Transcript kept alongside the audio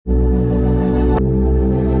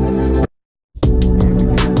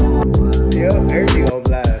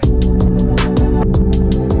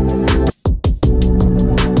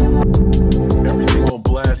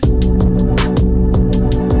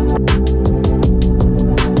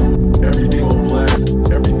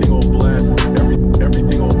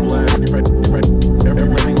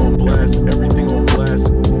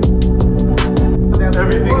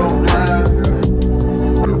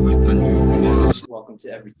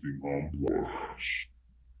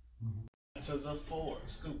To the four,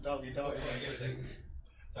 Scoop Doggy Dog.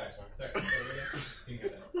 Sorry.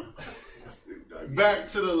 Back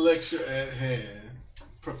to the lecture at hand.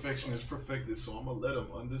 Perfection is perfected, so I'm gonna let him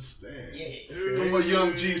understand. From a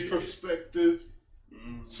young G's perspective.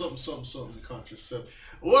 Something contraceptive.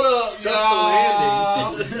 What up,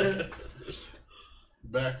 y'all?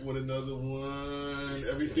 Back with another one.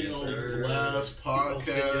 Everything on the last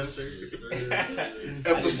podcast.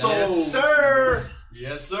 Episode.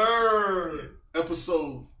 Yes, sir.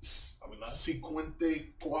 Episode Cinquante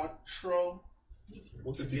Quattro.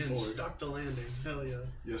 Once again, stuck the landing. Hell yeah.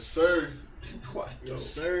 Yes, sir. Yes,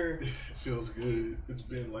 sir. It feels good. It's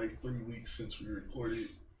been like 3 weeks since we recorded.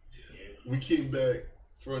 We came back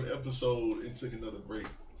for an episode and took another break.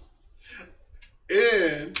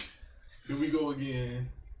 And here we go again.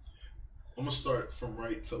 I'm going to start from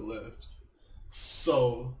right to left.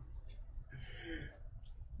 So,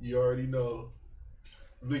 you already know.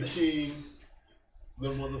 The king, the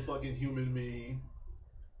motherfucking human being,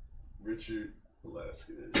 Richard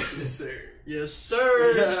Velasquez. Yes, sir. Yes,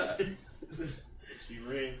 sir. She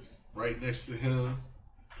red. Right next to him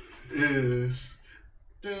is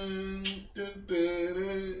the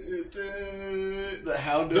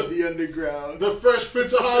Hound of the Underground. The Fresh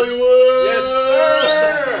Prince of Hollywood. Yes,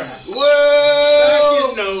 sir.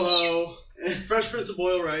 Well, Back in NoHo. Fresh Prince of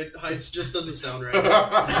Boyle Heights just doesn't sound right.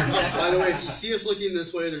 By the way, if you see us looking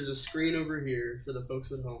this way, there's a screen over here for the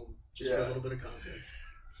folks at home. Just for a little bit of context.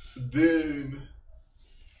 Then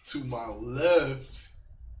to my left,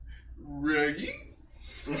 Reggie.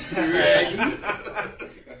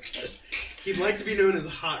 He'd like to be known as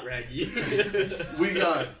Hot Raggy. We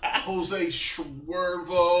got Jose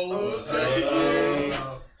Schwervo.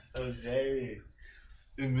 Jose.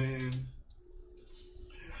 And then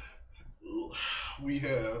we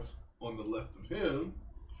have on the left of him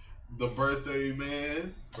the birthday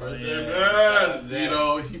man. You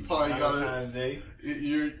know, he probably got Valentine's Day.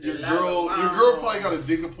 Your girl probably got a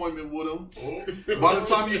dick appointment with him. By the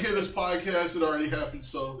time you hear this podcast, it already happened,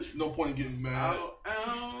 so no point in getting mad.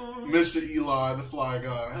 Mr. Eli, the fly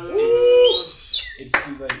guy. It's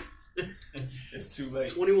too late. It's too late.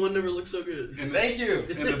 21 never looked so good. Thank you.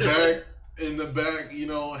 In the back, you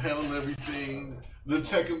know, handling everything. The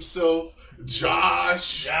tech himself,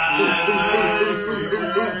 Josh.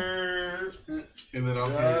 And then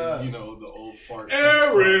I'm here, you know, the old fart.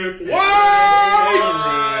 Eric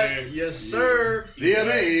White! Yes, sir. The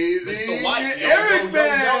amazing Mr. White. Eric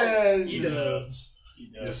Man. E-dubs.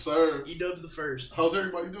 Yes, sir. E-dubs the first. How's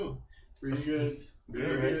everybody doing? Pretty good.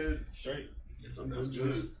 Good. Straight. Yes, That's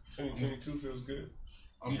good. 2022 feels good.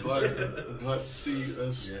 I'm glad to see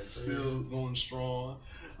us still going strong.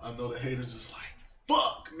 I know the haters is like,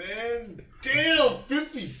 fuck, man. Damn,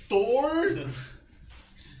 54?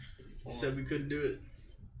 Said we couldn't do it.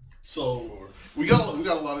 So we got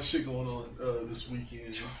a lot of shit going on this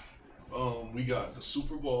weekend. We got the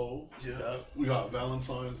Super Bowl. Yeah. We got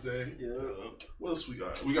Valentine's Day. Yeah. What else we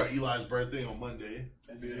got? We got Eli's birthday on Monday.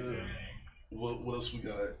 What else we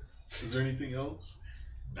got? Is there anything else?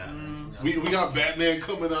 We got Batman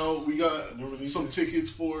coming out. We got some tickets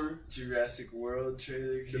for Jurassic World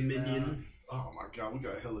trailer. Dominion. Oh my god, we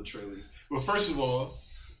got hella trailers. But first of all,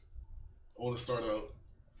 I want to start out.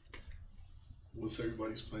 What's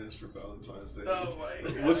everybody's plans for Valentine's Day? Oh my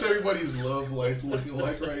god. What's everybody's love life looking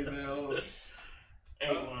like right now?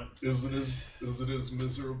 Is it as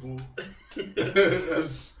miserable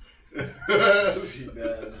as Too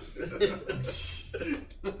bad.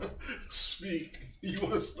 Speak. You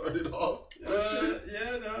want to start it off?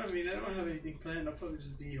 Yeah, no, I mean, I don't have anything planned. I'll probably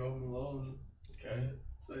just be home alone. Okay.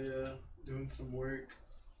 So, yeah, doing some work.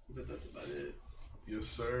 But that's about it. Yes,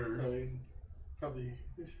 sir. I mean, probably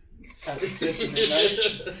have a session at night.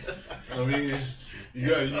 I mean, you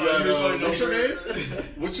got what's your name?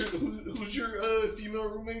 Who's your female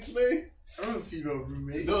roommate's name? I don't have a female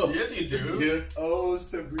roommate. No. Yes, you do. Yeah. Oh,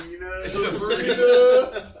 Sabrina.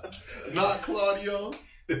 Sabrina. Not Claudio.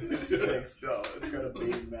 Sex doll. It's got a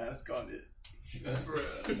baby mask on it.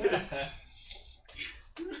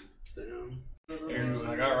 Damn. Aaron was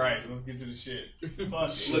like, alright, so let's get to the shit.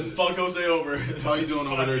 Let's fuck Jose over. How you doing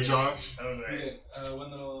over there, Josh? I was like, One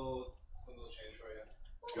little change for you.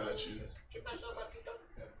 Got you.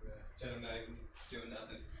 Jen and I doing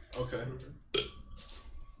nothing. Okay.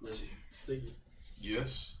 Thank you.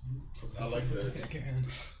 Yes. I like that.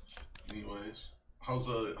 Anyways, how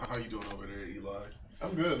you doing over there, Eli?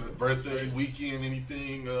 I'm good, man. Birthday, weekend,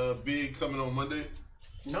 anything big coming on Monday?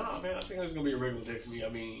 Nah, man, I think it's gonna be a regular day for me. I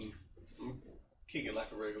mean, I'm kicking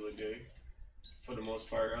like a regular day for the most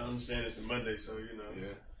part. I understand it's a Monday, so you know.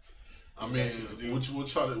 Yeah. I mean, we'll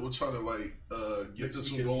try to like get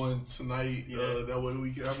this one going tonight. Yeah. That way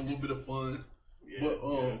we can have a little bit of fun. Yeah,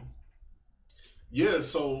 But yeah.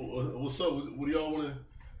 So what's up? What do y'all want to?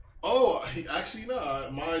 Oh, actually, no.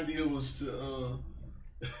 My idea was to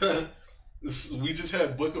we just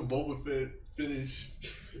had Book of Boba Fett finish.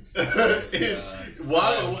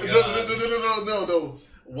 Why? No.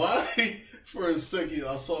 Why? For a second,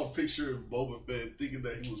 I saw a picture of Boba Fett thinking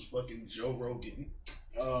that he was fucking Joe Rogan.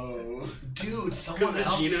 Oh, dude, someone the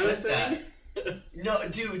else Gina said thing? that. No,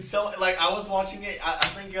 dude, I was watching it. I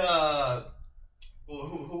think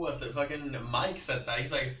who was it? Fucking Mike said that.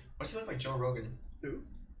 He's like, "Why does he look like Joe Rogan?" Who?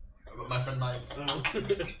 My friend Mike.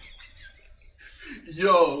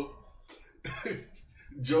 Yo,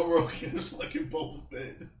 Joe Rogan is fucking Boba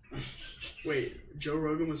Fett. Wait, Joe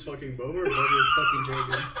Rogan was fucking Boba or Boba was fucking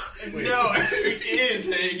Joe? Wait. No, it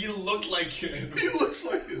is. You look like him. He looks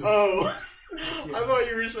like him. Oh, I thought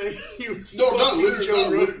you were saying he was. No, not fucking literally.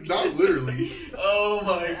 Joe Rogan. Not literally. Oh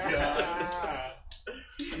my god.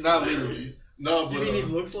 Not literally. No, You but mean he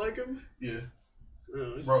looks like him? yeah.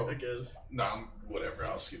 Oh, Bro. I guess. Nah, whatever.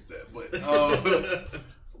 I'll skip that. But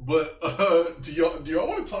do y'all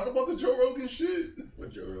want to talk about the Joe Rogan shit?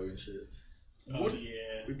 What Joe Rogan shit? Oh, What- yeah.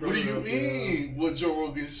 We What brought do it you up, mean? What Joe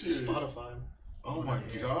Rogan shit? Spotify. Oh my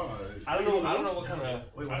god. I don't know what kind of.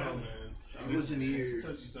 Wait, what I don't happened? know. It was an ear. It's a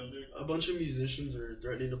touchy subject. A bunch of musicians are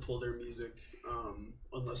threatening to pull their music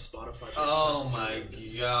unless Spotify. Oh takes my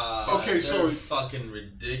it. god. Okay, so- They're fucking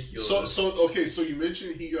ridiculous. So you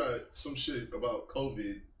mentioned he got some shit about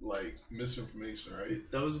COVID, like misinformation, right?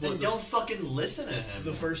 That was Then what don't fucking listen to him.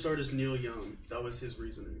 the first artist, Neil Young. That was his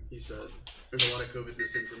reasoning. He said there's a lot of COVID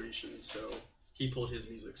misinformation, so he pulled his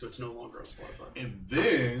music, so it's no longer on Spotify. And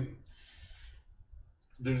then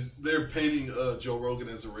they're painting Joe Rogan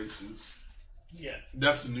as a racist. Yeah.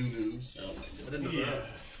 That's the new news. I didn't know Yeah. that.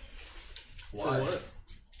 Why? For what?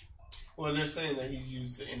 Well, they're saying that he's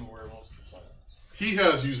used the N word multiple times. He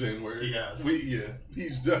has used the N-word. He has.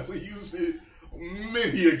 He's definitely used it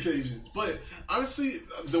many occasions. But honestly,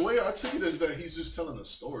 the way I took it is that he's just telling a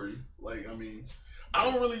story. Like, I mean, I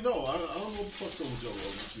don't really know. I don't know what the fuck's up with Joe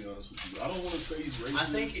Rogan, to be honest with you. I don't want to say he's racist. I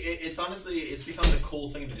think it's honestly, it's become the cool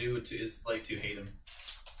thing to do is to hate him.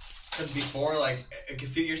 Because before, like a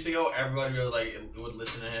few years ago, everybody would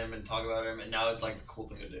listen to him and talk about him, and now it's like the cool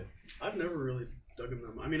thing to do. I've never really dug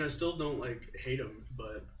him. I mean, I still don't hate him,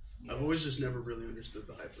 but I've always just never really understood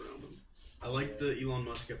the hype around him. I like the Elon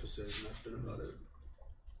Musk episode, and that's been about it.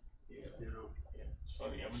 Yeah. You know. Yeah. It's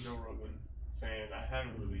funny. I'm a Joe Rogan fan.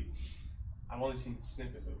 I've only seen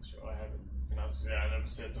snippets of the show. I never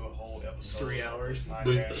sat through a whole episode. 3 hours.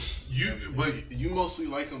 But you mostly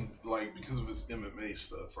like him because of his MMA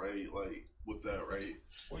stuff, right? Like with that, right?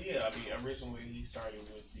 Well, yeah. I mean, originally he started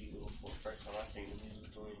with the first time I seen him, he was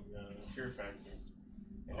doing Fear Factor,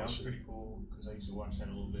 and that was pretty cool because I used to watch that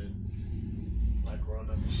a little bit, like growing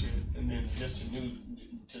up and shit. And then just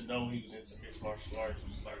to know he was into mixed martial arts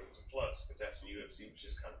was a plus, because that's when UFC was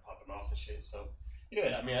just kind of popping off and shit. So.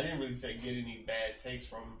 Yeah, I mean, I didn't really get any bad takes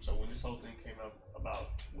from him. So when this whole thing came up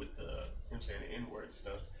about with him saying the N-word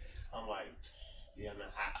stuff, I'm like, yeah, man,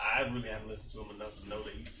 I really haven't listened to him enough to know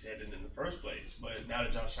that he said it in the first place. But now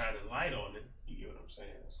that y'all shining light on it, you get what I'm saying?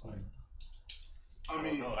 It's like, I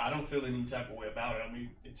don't know. I don't feel any type of way about it. I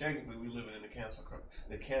mean, technically, we living in the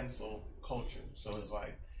cancel culture. So it's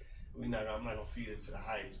like, I'm not gonna feed into the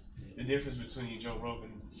hype. The difference between Joe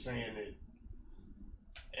Rogan saying it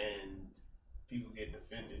and people getting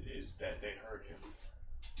offended is that they hurt him.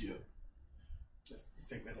 Yeah. Just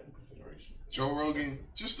take that into consideration. Joe Rogan,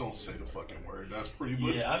 just don't say the fucking word. That's pretty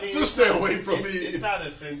much. Yeah, I mean, just stay away from me. It's not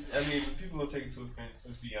offense. I mean, people don't take it to offense.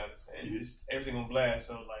 Let's be honest. And it's everything on blast.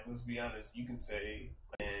 So, like, let's be honest. You can say,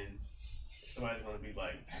 and somebody's gonna be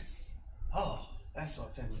like, "That's so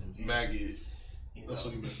offensive." Maggot. You That's know?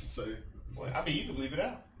 what he meant to say. Well, I mean, you can bleep it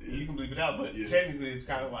out. Yeah. You can bleep it out, but Yeah. technically, it's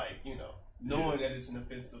kind of like knowing that it's an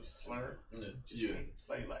offensive slur. Just Yeah. can't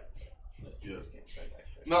play like that. Yeah. Just can't play like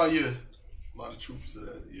that. No, yeah. A lot of truth to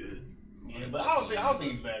that. Yeah. Yeah, but I don't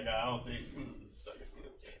think he's a bad guy. I don't think.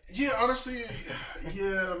 Yeah, honestly,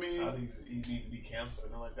 yeah. I mean, I think he needs to be canceled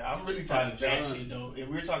and all like that. I'm really tired of that shit though. If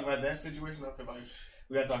we're talking about that situation, I feel like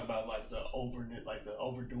we gotta talk about like the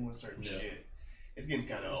overdoing certain shit. It's getting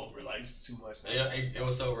kind of over. Like it's too much now. Yeah, it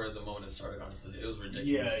was over the moment it started. Honestly, it was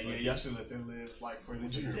ridiculous. Yeah, y'all should let them live like for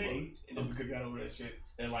this day, and then we could got over that shit.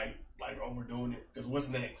 They're like overdoing it because what's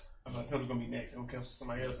next? I'm like something's gonna be next. It'll come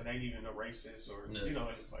somebody else that ain't even a racist or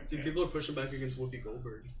it's like. Dude, people are pushing back against Whoopi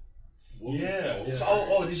Goldberg. Yeah. Oh,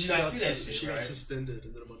 So, did you She not got see that shit? She right? got suspended,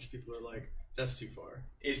 and then a bunch of people are like, "That's too far."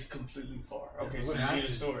 It's completely far. Okay, What so you hear happened?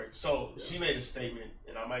 the story. So Yeah. she made a statement,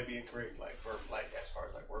 and I might be incorrect, like as far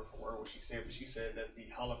as like word for word what she said, but she said that the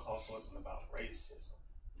Holocaust wasn't about racism.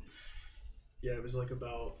 Yeah, it was like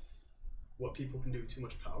about what people can do with too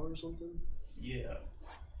much power or something. Yeah.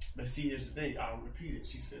 But see, here's the thing. I'll repeat it.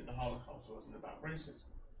 She said the Holocaust wasn't about racism.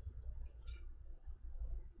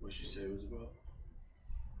 What she said was about.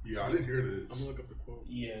 Yeah, I didn't hear I'm this. gonna look up the quote.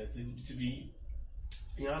 Yeah, to be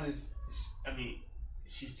honest, I mean,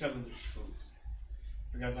 she's telling the truth.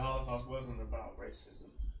 Because the Holocaust wasn't about racism.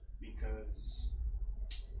 Because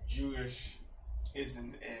Jewish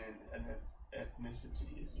isn't an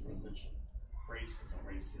ethnicity, it's a religion. Racism.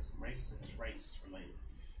 Racism is race related.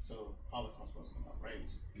 So Holocaust wasn't about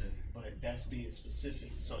race. Yeah. But that's being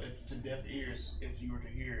specific. So if to deaf ears, if you were to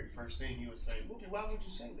hear it first thing, you would say, why would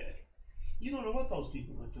you say that? You don't know what those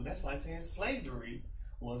people went through. That's like saying slavery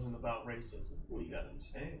wasn't about racism. Well, you gotta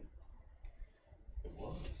understand. It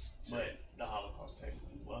was. But the Holocaust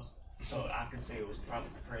technically wasn't. So I can say it was probably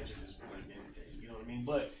prejudice more than anything. You know what I mean?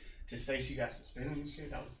 But to say she got suspended and shit,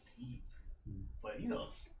 that was deep. But you know,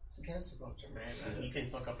 it's a cancel culture, man. Like, you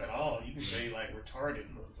can't fuck up at all. You can say like retarded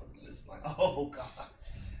motherfuckers. It's like, oh god.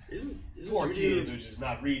 Isn't Poor kids Judaism? who are just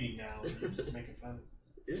not reading now and just making fun of it.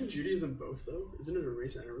 Isn't Judaism both though? Isn't it a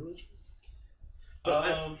race and a religion?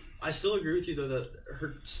 But I still agree with you though that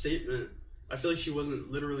her statement, I feel like she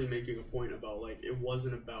wasn't literally making a point about like it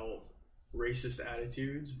wasn't about racist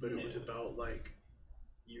attitudes, but it was about like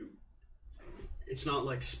it's not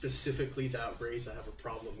like specifically that race I have a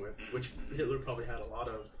problem with, which Hitler probably had a lot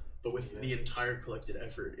of, but with the entire collected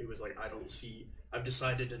effort, it was like I've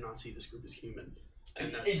decided to not see this group as human.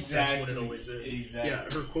 And that's what it always is. Exactly. Yeah,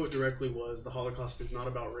 her quote directly was, "The Holocaust is not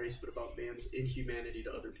about race, but about man's inhumanity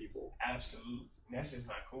to other people." Absolutely. That's just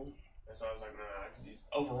not cool. That's why I was like,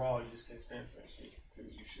 overall, you just can't stand for that shit.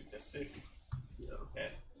 Because you should, that's sick. Yeah.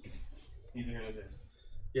 Neither here nor there.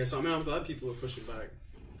 Yeah, so I mean, I'm glad people are pushing back,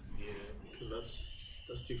 Yeah. because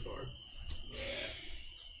that's too far. Yeah.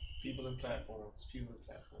 People in platforms.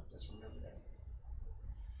 Let's remember that.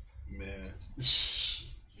 Man.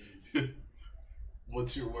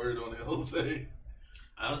 What's your word on it, Jose?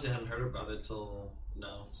 I honestly haven't heard about it till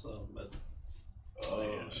now, so, but. Oh,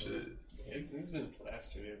 yeah. shit. It's been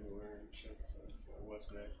plastered everywhere and shit. So it's like,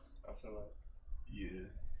 what's next? I feel like. Yeah.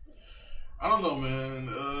 I don't know, man.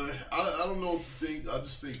 I don't know what to think. I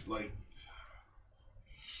just think, like,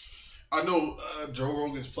 I know Joe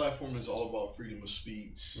Rogan's platform is all about freedom of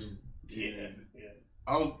speech. Yeah.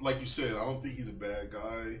 I don't, like you said, I don't think he's a bad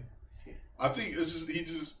guy. I think it's just he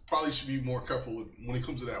just probably should be more careful when it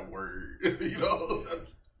comes to that word. You know?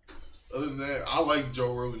 Other than that, I like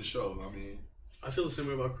Joe Rogan's show. I mean, I feel the same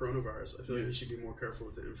way about coronavirus. I feel like he should be more careful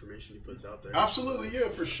with the information he puts out there. absolutely, yeah,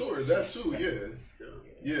 for sure. That too, yeah.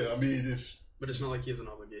 Yeah, I mean, But it's not like he has an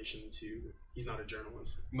obligation to. He's not a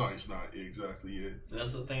journalist. No, it's not. Exactly, yeah. And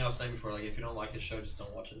that's the thing I was saying before. Like, if you don't like his show, just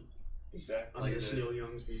don't watch it. Exactly. I Like miss the- Neil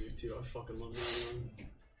Young's music too. I fucking love Neil Young.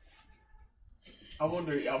 I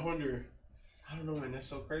wonder. I don't know, man. That's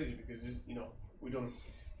so crazy because this, you know, we don't.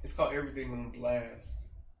 It's called Everything on Blast,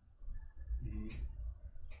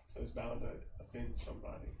 so it's bound to offend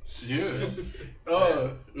somebody. Yeah.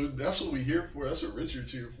 That's what we here for. That's what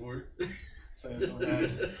Richard's here for. So it's gonna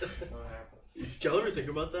happen. It's gonna happen. Do y'all ever think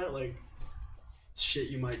about that? Like, shit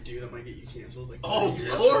you might do that might get you canceled? Like, Oh, 30 of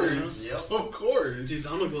years course. from now? Yep. Of course. Dude,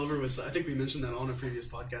 Donald Glover was. I think we mentioned that on a previous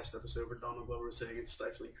podcast episode where Donald Glover was saying it's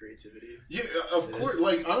stifling creativity. Yeah, of It course. is.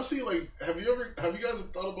 Like, honestly, like, have you guys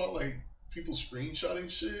thought about, like, people screenshotting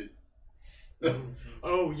shit?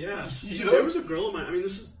 Oh yeah. You Dude, know? there was a girl in my. I mean,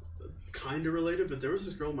 this is kind of related, but there was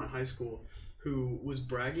this girl in my high school who was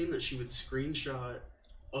bragging that she would screenshot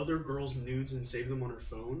other girls' nudes and save them on her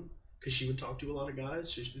phone because she would talk to a lot of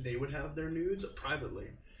guys, so they would have their nudes privately,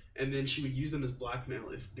 and then she would use them as blackmail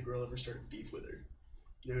if the girl ever started beef with her.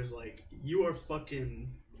 And it was like, you are fucking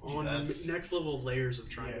on That's- next level layers of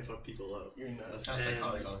trying to fuck people up. You're That's nuts. kind of And-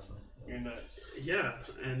 psychotic, honestly. You're nuts. Yeah,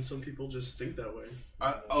 and some people just think that way.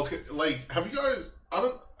 Okay, like, have you guys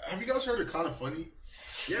heard of Kind of Funny?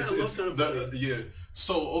 Yeah, It's- I love it's kind of the- funny. yeah.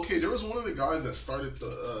 So, okay, there was one of the guys that started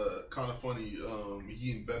the Kind of Funny.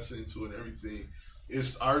 He invested into it and everything.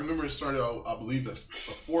 I remember it started out, I believe, as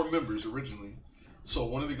 4 members originally. So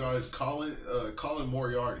one of the guys, Colin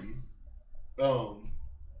Moriarty.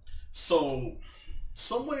 So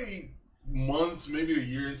some way, months, maybe a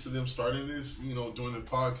year into them starting this, you know, doing the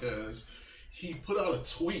podcast, he put out a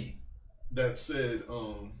tweet that said,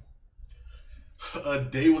 "A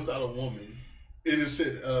day without a woman." It just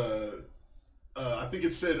said, I think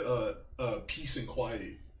it said, "Peace and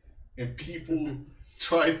quiet." and people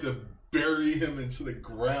tried to bury him into the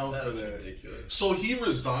ground for That's that. ridiculous. So he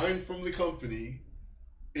resigned from the company,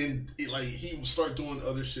 and he would start doing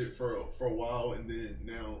other shit for a while, and then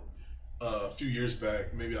now a few years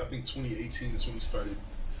back, maybe I think 2018 is when he started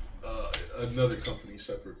another company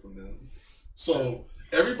separate from them. So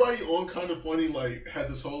everybody on Kind of Funny like had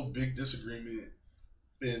this whole big disagreement,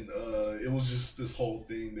 and it was just this whole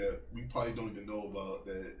thing that we probably don't even know about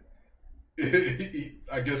that.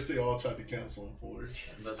 I guess they all tried to cancel him for it.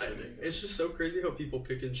 That's ridiculous. It's just so crazy how people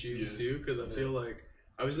pick and choose too. Because I feel like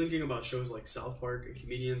I was thinking about shows like South Park and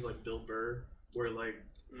comedians like Bill Burr, where like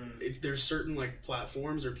if there's certain like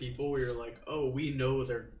platforms or people where you're like, oh, we know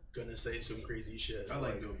they're gonna say some crazy shit. I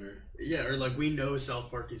like Bill Burr. Yeah, or like we know South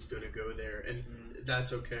Park is gonna go there, and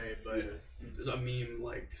that's okay. But a meme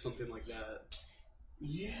like something like that.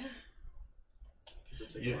 Yeah.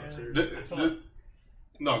 It's like, Yeah. wow, seriously.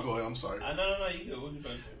 No, go ahead. I'm sorry. No, you go. What you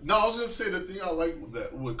about to say? No, I was gonna say the thing I like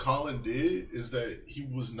that what Colin did is that he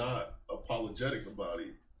was not apologetic about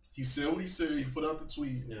it. He said what he said. He put out the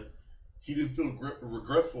tweet. Yeah. He didn't feel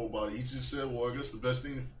regretful about it. He just said, "Well, I guess the best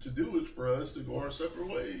thing to do is for us to go our separate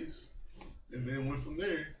ways," and then went from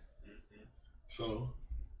there. So,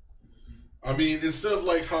 I mean, instead of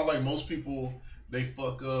like how like most people they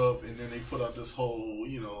fuck up and then they put out this whole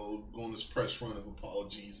go on this press run of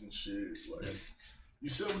apologies and shit. Like you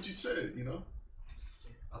said what you said,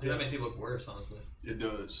 I think that makes it look worse, honestly. It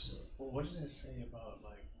does. Well, what does it say about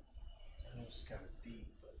like? I know it's kind of deep,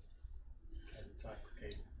 but kind of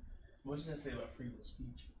complicated. What does that say about freedom of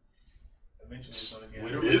speech? Eventually, it's gonna get.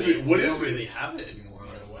 What is it? What We is don't it? really have it anymore.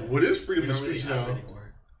 Honestly. What is We freedom of don't really speech have now? it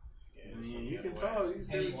anymore. Yeah, I it's mean, gonna you get can away. talk. You can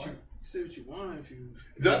say Anymore. what you want if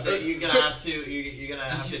you. You're gonna have to. You're gonna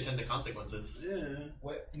have to attend the consequences. Yeah.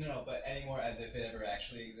 What? No, but anymore as if it ever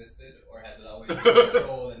actually existed, or has it always been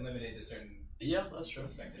controlled and limited to certain Yeah, that's true.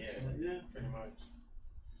 perspectives? Yeah. Pretty much.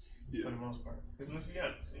 Yeah. For the most part. Because let's be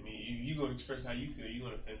honest. I mean, you go to express how you feel, you're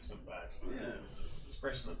going to offend somebody. Yeah. It's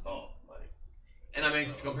expression of thought. Like, And I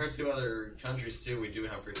mean, compared to other countries too, we do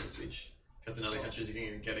have freedom of speech. Because in other countries, you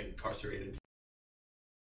can get incarcerated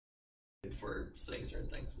for saying certain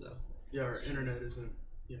things. So Yeah, our internet isn't,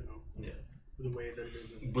 the way that it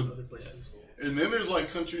is in But- other places. And then there's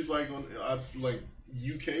like countries like on like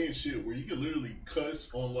UK and shit where you can literally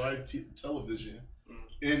cuss on live television,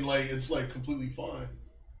 and like it's like completely fine.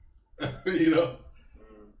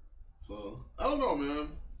 So I don't know, man.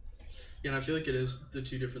 Yeah, and I feel like it is the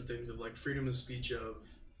two different things of like freedom of speech of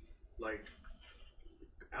like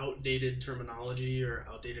outdated terminology or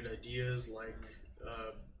outdated ideas like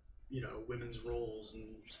women's roles and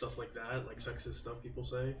stuff like that, like sexist stuff people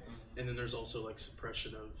say. And then there's also like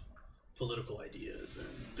suppression of political ideas and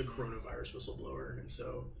the coronavirus whistleblower. And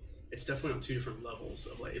so it's definitely on two different levels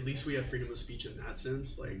of like, at least we have freedom of speech in that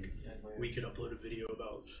sense. Like we could upload a video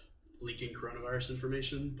about leaking coronavirus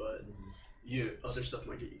information, but Yeah. other stuff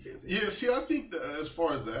might get you canceled. Yeah, see, I think that as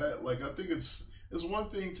far as that, like, I think it's one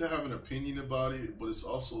thing to have an opinion about it, but it's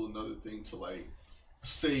also another thing to like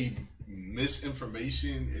say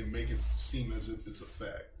misinformation and make it seem as if it's a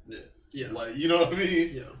fact. Yeah. Like, you know what I mean?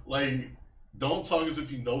 Yeah. Like, don't talk as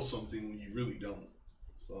if you know something when you really don't.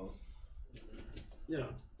 So, Yeah,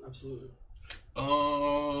 absolutely.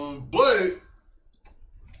 but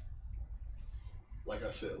like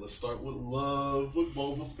I said, let's start with love with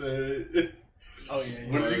Boba Fett. oh,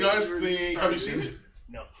 yeah. What did you guys think? Have you seen it?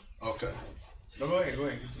 No. Okay. No, go ahead.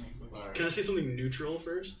 Continue. All right. Can I say something neutral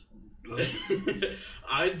first?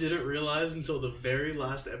 I didn't realize until the very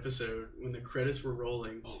last episode when the credits were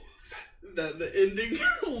rolling that the ending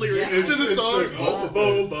lyrics It's- to the it's song like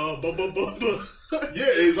Boba. Boba Boba Boba. Yeah,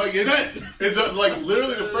 it's like it does, like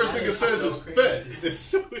literally the first thing it says is "fat." It's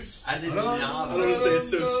So I did not. I don't want to say it's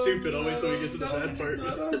so stupid. I'll wait till we get to the bad part.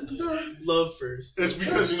 Love first. it's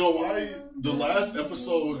because you know why? The last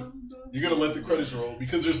episode you're gonna let the credits roll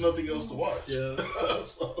because there's nothing else to watch. Yeah.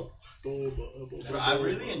 So, Boba Boba. I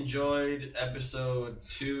really enjoyed episode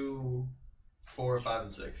 2, 4, 5,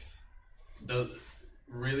 and 6. Those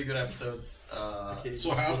really good episodes. I can't So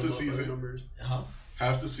even half split the them up by season. numbers.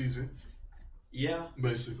 half the season, Yeah,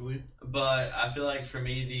 basically. but I feel like for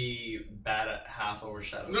me the bad half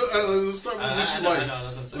overshadowed. No, let's start with what you I like. know,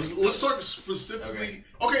 that's what I'm saying. Let's talk specifically.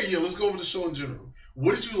 Okay, yeah, let's go over the show in general.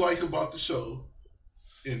 What did you like about the show?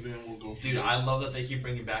 And then we'll go. Dude, I love that they keep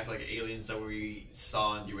bringing back like aliens that we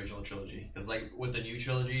saw in the original trilogy. Because like with the new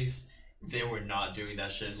trilogies, they were not doing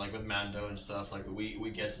that shit. Like with Mando and stuff, like we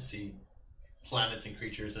get to see planets and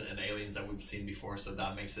creatures and aliens that we've seen before. So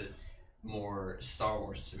that makes it more Star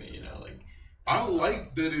Wars to me. Like I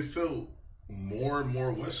like that it felt more and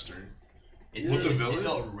more Western. With the villain? it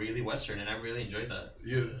felt really Western, and I really enjoyed that.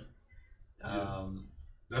 Yeah.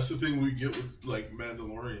 That's the thing we get with like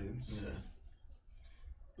Mandalorians. Yeah.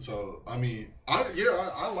 So I mean,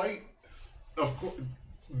 I like. Of course,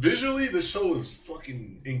 visually the show is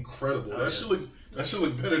fucking incredible. That should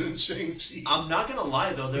look better than Shang-Chi. I'm not gonna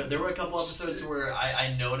lie though, there were a couple episodes where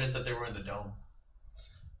I noticed that they were in the dome,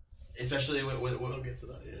 especially with We'll get to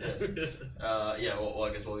that. Yeah. Well,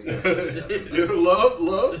 I guess we'll get to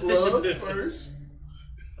that. love first.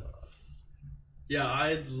 Yeah,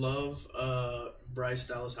 I love Bryce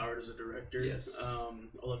Dallas Howard as a director. Yes. I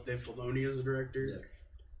love Dave Filoni as a director.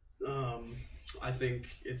 Yeah. I think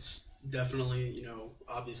it's definitely,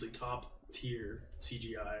 obviously top tier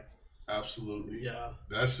CGI. Absolutely. Yeah.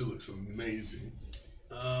 That shit looks amazing.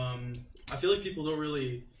 I feel like people don't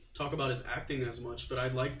really talk about his acting as much, but I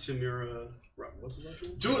like Tamura. What's his last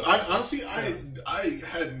name? Dude, I honestly, I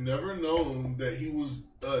had never known that he was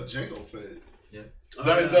Jango Fett. Yeah.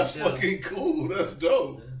 That's fucking cool. That's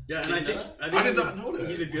dope. Yeah, and I think I did not know that.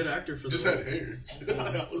 He's a good actor for Just the had hair.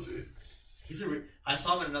 That was it. I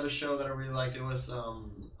saw him in another show that I really liked. It was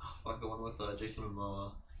the one with Jason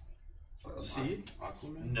Momoa. See?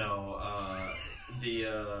 Aquaman? No,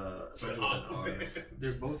 They're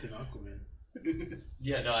both in Aquaman.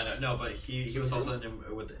 Yeah, no, I know, no, but he was also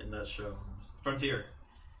in that show, Frontier.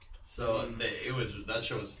 So that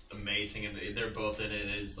show was amazing, and they're both in it.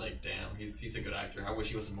 And it's like, damn, he's a good actor. I wish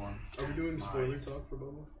he was more. Are we doing spoiler talk for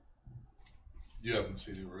Boba? You haven't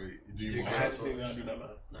seen it, right? Do you I want haven't to? seen it. I do not know.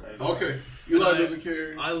 Okay. Eli doesn't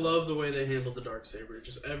care. I love the way they handled the Darksaber.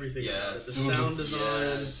 Just everything about it. The Dude, sound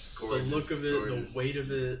design, gorgeous, the look of it, gorgeous. the weight of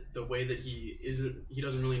it, the way that he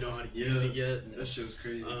doesn't really know how to use it yet. That shit was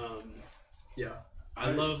crazy. Yeah. I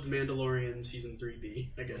loved Mandalorian season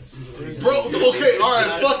 3B, I guess. Bro, okay,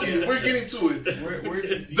 alright, fuck it. We're getting to it.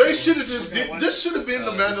 They should have just this should have been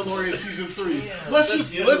the Mandalorian season 3. Let's just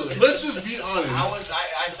be honest.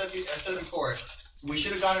 I said it before. We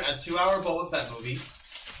should have gotten a 2-hour Boba Fett movie.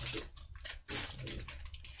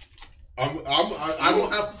 I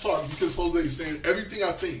don't have to talk because Jose is saying everything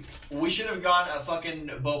I think. We should have gotten a fucking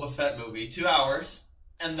Boba Fett movie, 2 hours,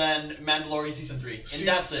 and then Mandalorian season 3, and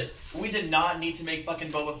that's it. We did not need to make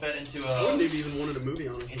fucking Boba Fett into I wouldn't have even wanted a movie,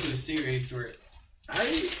 honestly. into a series where I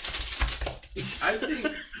think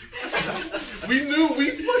we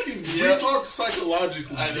talked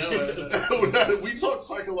psychologically. I know. We talked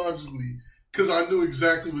psychologically because I knew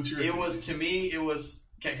exactly what you were it thinking. was to me. It was.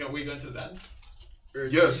 Can we go into that?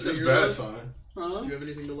 Yes, it's bad time. Do you have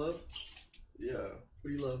anything to love? Yeah, What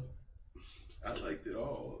do you love? I liked it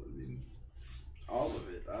all. I mean, all of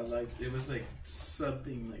it. I liked it. Was like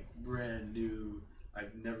something like brand new.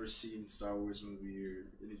 I've never seen Star Wars movie or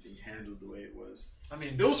anything handled the way it was. I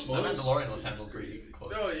mean, It was fun. The Mandalorian was handled pretty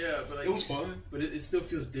close. Oh yeah, but like, It was fun. but it still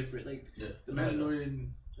feels different. Like the Mandalorian,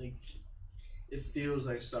 like it feels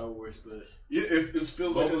like Star Wars, but Yeah, it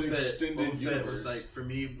feels like an extended Boba Fett universe. was like, for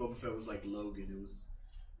me, Boba Fett was like Logan. It was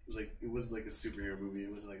like a superhero movie.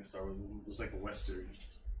 It was like a Star Wars movie. It was like a western.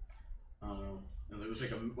 And it was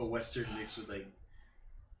like a western mixed with like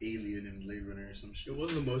Alien and Blade Runner or some shit. It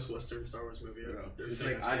wasn't the most Western Star Wars movie ever. It's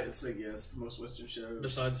the most western shit I've ever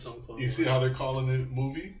Besides some Clone You see Wars. how they're calling it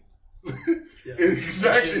movie? Yeah.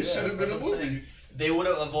 Exactly, it Yeah, should have been a that's what I'm movie. They would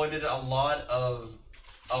have avoided a lot of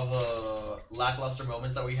lackluster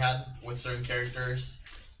moments that we had with certain characters,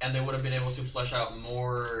 and they would have been able to flesh out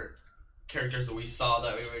more characters that we saw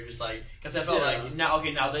that we were just like, because I felt like now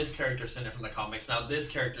this character's in it from the comics, now this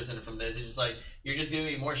character's in it from this. It's just like you're just giving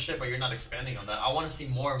me more shit, but you're not expanding on that. I want to see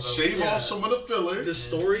more of those. Shave off some of the filler. The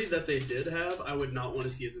story that they did have, I would not want to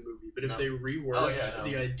see as a movie. But if they reworked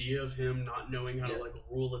the idea of him not knowing how to like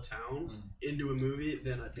rule a town into a movie,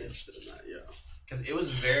 then I'd be interested in that. Yeah, because it was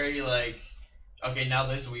very like, okay, now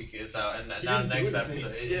this week is out, and now next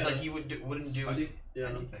episode, it's like he wouldn't do anything.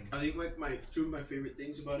 I think like two of my favorite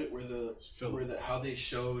things about it were how they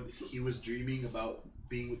showed he was dreaming about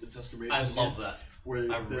being with the Tusken Raiders. I love that.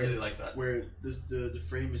 Where I really like that. Where the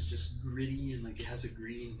frame is just gritty and like it has a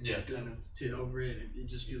green kind of tint over it, and it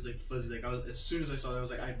just feels like fuzzy. Like as soon as I saw that, I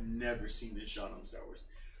was like, I've never seen this shot on Star Wars.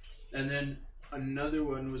 And then another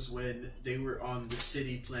one was when they were on the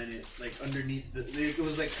city planet, like underneath it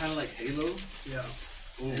was like kind of like Halo. Yeah.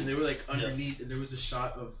 And they were like underneath, and there was a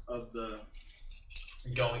shot of the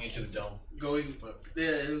going into the dome.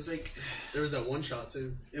 It was like there was that one shot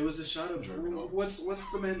too. It was the shot of what's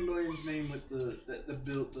the Mandalorian's name with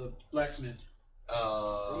the blacksmith?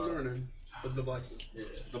 But the blacksmith. Yeah.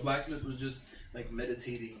 The blacksmith was just like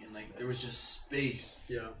meditating, and like there was just space.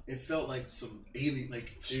 Yeah. It felt like some alien,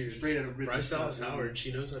 like straight out of Ridley Bryce Dallas Scott. Howard.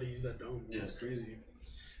 She knows how to use that dome. Yeah, it's crazy.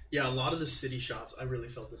 Yeah, a lot of the city shots, I really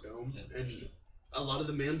felt the dome, and a lot of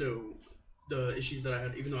the the issues that I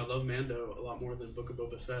had, even though I love Mando a lot more than Book of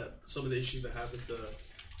Boba Fett, some of the issues I have with the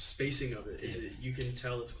spacing of it is that you can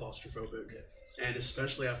tell it's claustrophobic. And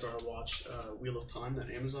especially after I watched Wheel of Time, that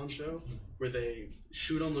Amazon show, where they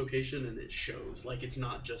shoot on location and it shows. Like, it's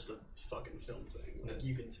not just a fucking film thing. Like,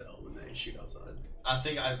 you can tell when they shoot outside. I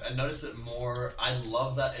think I noticed it more. I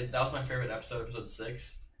love that. That was my favorite episode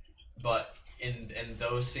 6. But in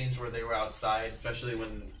those scenes where they were outside, especially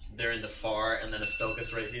when they're in the far, and then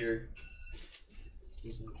Ahsoka's right here.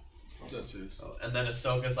 That's it. Oh, and then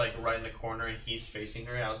Ahsoka's like right in the corner and he's facing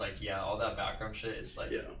her. And I was like, yeah, all that background shit is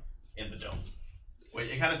like in the dome.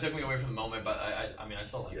 It kind of took me away from the moment, but I mean, I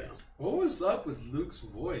still like it. What was up with Luke's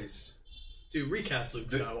voice? Dude, recast Luke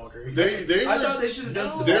Skywalker. I thought they should have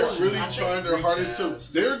done some. They're really trying their hardest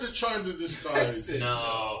to. They're just trying to disguise.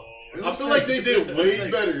 No. I feel like they did way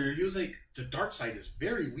better. He was like, the dark side is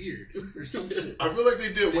very weird or some shit. I feel like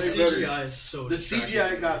they did way better. The CGI is so The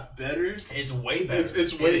CGI got better. It's way better.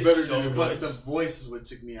 It's way better so than it But was. the voice is what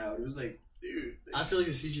took me out. It was like, dude. I feel like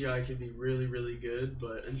the CGI could be really, really good,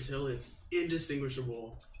 but until it's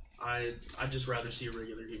indistinguishable, I'd just rather see a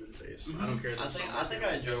regular human face. I don't care. I think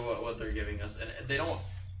I enjoy what they're giving us, and they don't.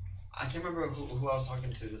 I can't remember who I was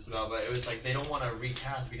talking to this about, but it was like they don't want to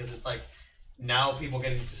recast because it's like now people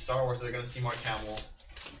getting into Star Wars, they're gonna see Mark Hamill,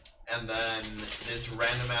 and then this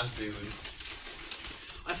random ass dude.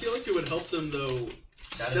 I feel like it would help them though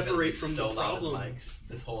separate from the problem.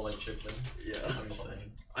 This whole like chip thing. Yeah, I'm just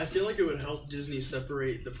saying. I feel like it would help Disney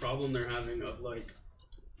separate the problem they're having of like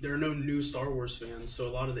there are no new Star Wars fans, so a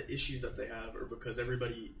lot of the issues that they have are because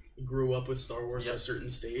everybody grew up with Star Wars at a certain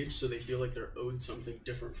stage, so they feel like they're owed something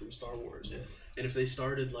different from Star Wars. Yeah. And if they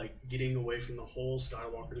started like getting away from the whole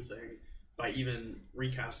Skywalker thing by even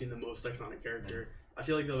recasting the most iconic character, I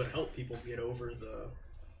feel like that would help people get over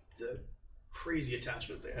the crazy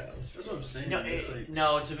attachment they have. That's what I'm saying.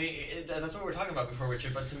 No, to me, that's what we were talking about before,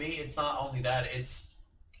 Richard. But to me, it's not only that. It's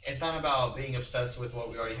not about being obsessed with what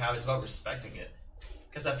we already have. It's about respecting it.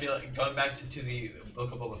 Because I feel like, going back to the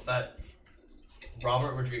Book of Boba Fett,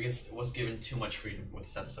 Robert Rodriguez was given too much freedom with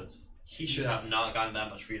his episodes. He should have not gotten that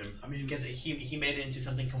much freedom. I mean, because he made it into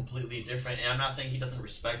something completely different. And I'm not saying he doesn't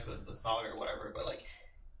respect the saga or whatever, but like,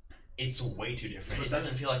 it's way too different. It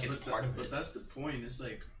doesn't feel like it's part of it. But that's the point. It's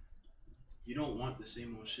like, you don't want the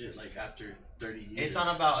same old shit like after 30 years. It's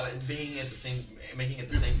not about being at the same, making it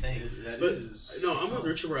the same thing. I'm with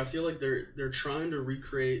Richard where I feel like they're trying to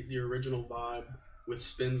recreate the original vibe with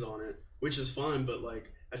spins on it, which is fine, but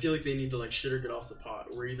like I feel like they need to like shit or get off the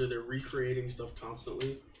pot, where either they're recreating stuff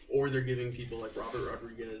constantly or they're giving people like Robert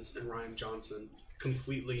Rodriguez and Rian Johnson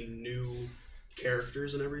completely new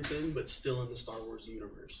characters and everything, but still in the Star Wars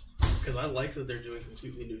universe. Because I like that they're doing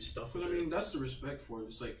completely new stuff. Because I mean, that's the respect for it.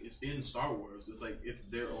 It's like it's in Star Wars. It's like it's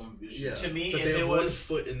their own vision. Yeah. To me, but if they have it one was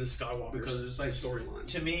foot in the Skywalker because it's like storyline.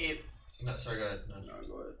 To me, no, sorry, go ahead. No,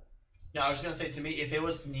 go ahead. No, I was just gonna say, to me, if it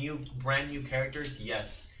was brand new characters,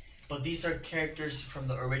 yes. But these are characters from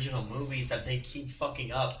the original movies that they keep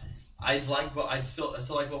fucking up. I still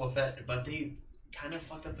like Boba Fett, but they kind of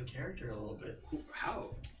fucked up the character a little bit.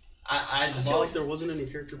 How? I feel like there wasn't any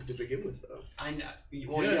character to begin with, though.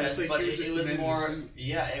 Yes, like but it was more.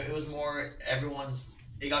 Yeah, it was more everyone's.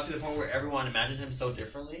 It got to the point where everyone imagined him so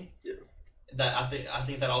differently. Yeah. That I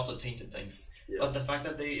think that also tainted things. Yeah. But the fact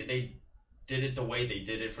that they did it the way they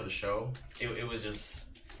did it for the show, it was just.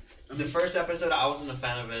 The first episode, I wasn't a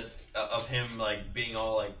fan of it, of him like being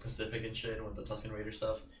all like Pacific and shit with the Tusken Raider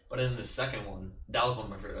stuff. But in the second one, that was one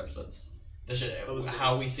of my favorite episodes. The shit,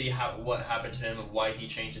 how we see what happened to him and why he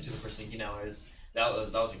changed into the person he now is.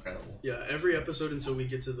 That was incredible. Yeah, every episode until we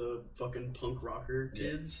get to the fucking punk rocker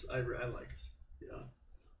kids, I liked. Yeah,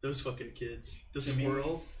 those fucking kids. The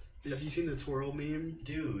twirl. Have you seen the twirl meme?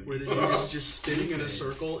 Dude. Where the dude is just spinning in a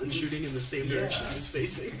circle and shooting in the same direction he was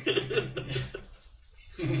facing.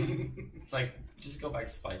 It's like, just go back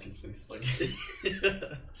to Spy Kids, please. Like,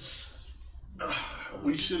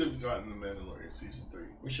 we should have gotten the Mandalorian season 3.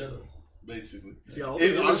 We should have. Basically. Yeah, all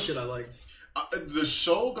the other shit I liked. The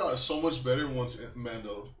show got so much better once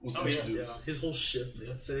Mando was introduced. Yeah. His whole ship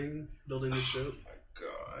thing, building the ship. Oh my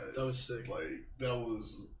god. That was sick.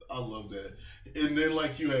 I love that. And then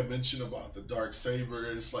like you had mentioned about the dark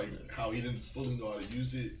saber, it's like how he didn't fully know how to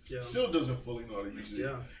use it. Yeah. Still doesn't fully know how to use it.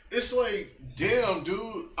 Yeah. It's like, damn,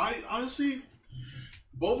 dude. I honestly,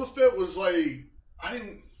 Boba Fett was like, I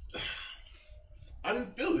didn't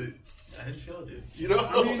feel it. I didn't feel it, dude. You know?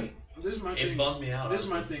 I mean, this is my thing. It bummed me out. This is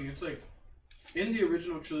my thing. It's like, in the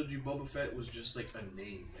original trilogy, Boba Fett was just like a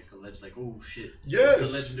name, like oh shit. Yes. The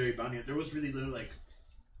legendary bounty hunter. There was really little like,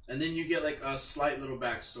 and then you get like a slight little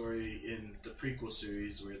backstory in the prequel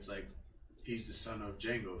series where it's like, he's the son of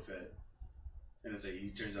Jango Fett. and it's like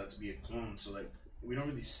he turns out to be a clone. So like we don't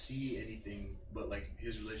really see anything but like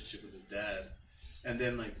his relationship with his dad, and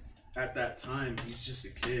then like at that time he's just a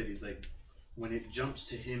kid. He's like when it jumps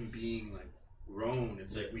to him being like grown,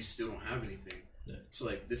 it's like we still don't have anything. Yeah. So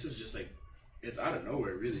like this is just like it's out of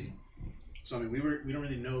nowhere really. So I mean we don't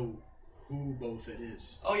really know who Boba Fett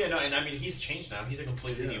is. Oh yeah, no, and I mean he's changed now. He's a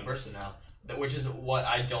completely new person now, which is what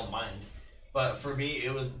I don't mind. But for me,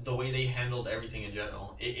 it was the way they handled everything in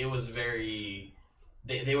general. It was very.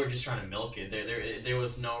 They were just trying to milk it. There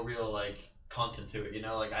was no real like content to it. You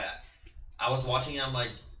know, like I was watching it. I'm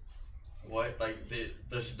like, what? Like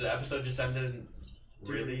the episode just ended.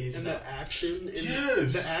 Really? And the action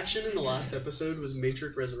in the last episode was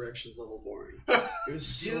Matrix Resurrections level boring. It was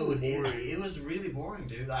so boring. It was really boring,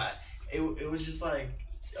 dude. It was just like,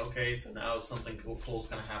 okay, so now something cool's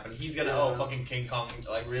gonna happen. He's gonna fucking King Kong,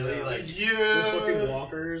 like really, like those fucking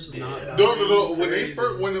walkers. Not no.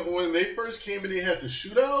 When they first came in, they had the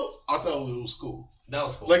shootout. I thought it was cool. That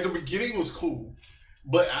was cool. Like the beginning was cool,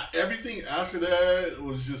 but everything after that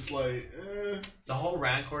was just like. The whole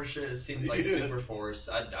Rancor shit seemed like super forced.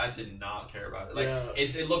 I did not care about it. Like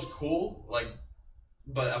it looked cool, like,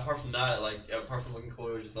 but apart from that, like apart from looking cool,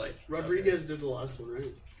 it was just like Rodriguez did the last one,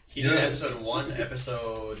 right? He did episode 1,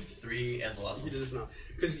 episode 3, and the last one. He did it now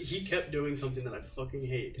because he kept doing something that I fucking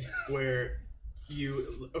hate, where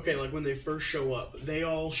like when they first show up, they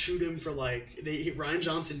all shoot him for like Ryan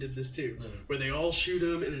Johnson did this too, where they all shoot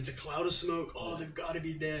him and it's a cloud of smoke. Oh, they've got to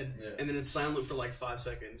be dead, and then it's silent for like 5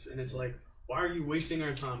 seconds, and it's like, why are you wasting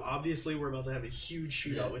our time? Obviously, we're about to have a huge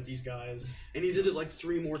shootout with these guys, and he did it like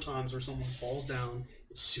 3 more times where someone falls down.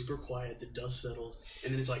 It's super quiet, the dust settles,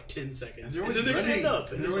 and then it's like 10 seconds. And then they stand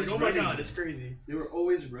up, and it's like, oh my god, it's crazy. They were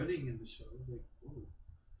always running in the show. It was like, oh,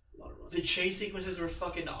 a lot of running. The chase sequences were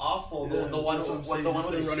fucking awful. The one with the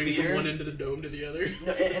running speeder, from one end of the dome to the other.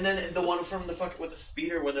 No, and then the one from with the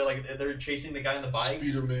speeder, where they're chasing the guy in the bike.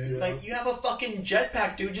 Speeder man. It's like, you have a fucking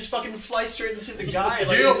jetpack, dude. Just fucking fly straight into the guy.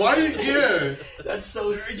 Like, That's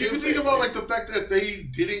so stupid. You can think about like the fact that they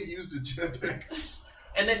didn't use the jetpacks.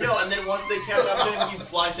 And then once they catch up to him, he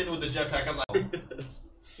flies in with the jetpack. I'm like,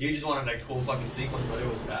 you just wanted a cool fucking sequence, but it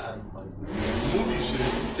was bad. Like movie shit.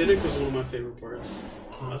 Finnick was one of my favorite parts.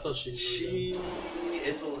 I thought it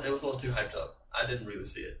was a little too hyped up. I didn't really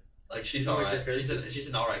see it. Like she's alright. She's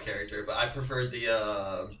an alright character, but I preferred the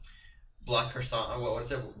Black Croissant. What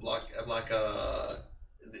is it? The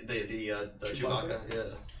Chewbacca.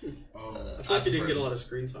 Yeah. I feel like he didn't get a lot of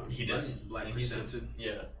screen time. He didn't. Black Croissant.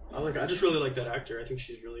 Yeah. I just really like that actor. I think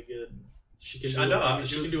she's really good. She can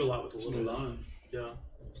do a lot with a little bit. Yeah.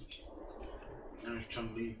 And there's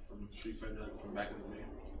Chun-Li from Street Fighter from back in the day.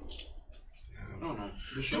 I don't know.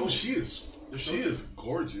 Dude, she is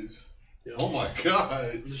gorgeous. Yeah. Oh my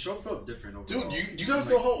god. The show felt different overall. Dude, you guys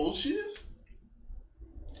know how old she is?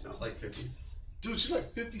 It's like 50s. Dude, she's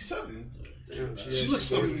like 57. Damn, she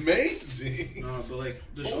looks amazing. No, but like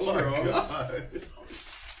the show oh my overall, god.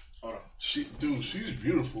 Hold on. She's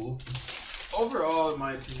beautiful. Overall, in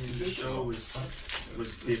my opinion, the show was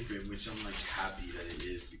different, which I'm like happy that it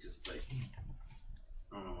is, because it's like,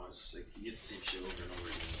 I don't know, it's like you get the same shit over and over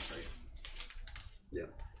again. It's like, it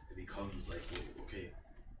becomes like, well, okay,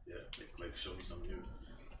 like show me something new,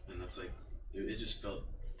 and that's like, it just felt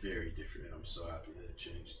very different. And I'm so happy that it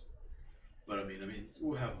changed. But I mean,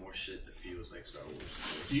 we'll have more shit that feels like Star Wars.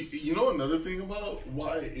 You know another thing about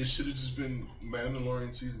why it should have just been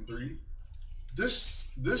Mandalorian season 3?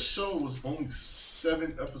 This show was only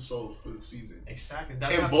 7 episodes for the season. Exactly.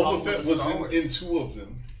 That's and Boba Fett was in 2 of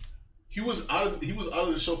them. He was out of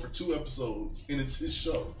the show for 2 episodes, and it's his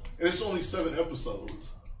show, and it's only 7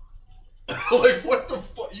 episodes. Like, what the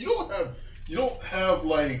fuck? You don't have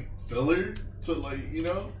like filler to, like, you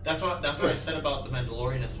know. That's what I said about the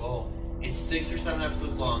Mandalorian as well. It's 6 or 7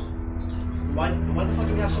 episodes long. Why the fuck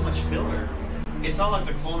do we have so much filler? It's not like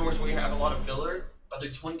the Clone Wars where we have a lot of filler, but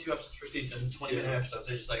they're 22 episodes per season, 20-minute episodes.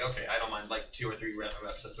 They're just like, okay, I don't mind like 2 or 3 random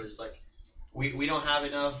episodes. We're just like, we don't have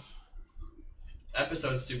enough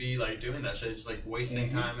episodes to be like doing that shit. Just like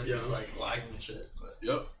wasting time and just like lagging and shit. But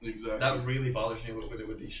yep, exactly. That really bothers me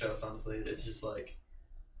with these shows. Honestly, it's just like,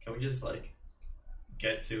 can we just like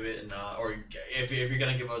get to it and not, or if you're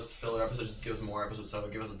gonna give us filler episodes, just give us more episodes. So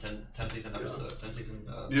give us a 10 season episode, 10 season.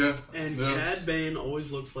 And Cad Bane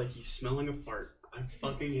always looks like he's smelling a fart. I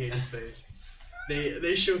fucking hate his face.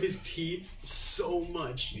 They show his teeth so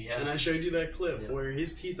much, and I showed you that clip where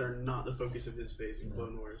his teeth are not the focus of his face in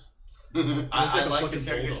Clone Wars. I like fucking his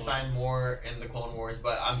character bulldog. design more in the Clone Wars,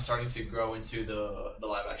 but I'm starting to grow into the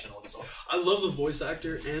live action also. I love the voice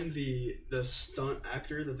actor and the stunt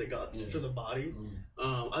actor that they got for the body.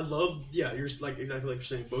 I love, you're like exactly like you're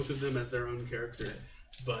saying, both of them as their own character,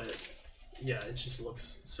 but yeah, it just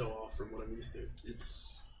looks so off from what I'm used to.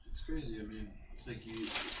 It's crazy. I mean, it's like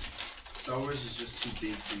Star Wars is just too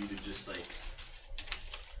big for you to just like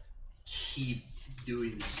keep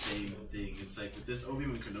doing the same thing. It's like with this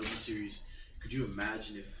Obi-Wan Kenobi series, could you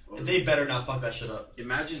imagine if They better not fuck that shit up.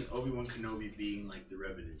 Imagine Obi-Wan Kenobi being like the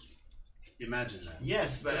Revenant. Imagine that.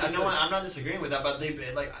 Yes, but I know I'm not disagreeing with that, but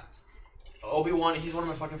they like Obi-Wan, he's one of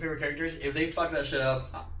my fucking favorite characters. If they fuck that shit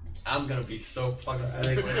up, I'm gonna be so fucking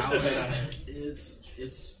pissed.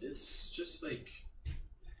 It's just like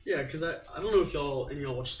Yeah, because I don't know if any of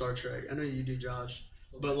y'all watch Star Trek. I know you do, Josh.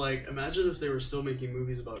 But like, imagine if they were still making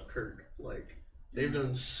movies about Kirk. Like, they've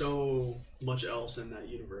done so much else in that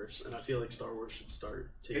universe, and I feel like Star Wars should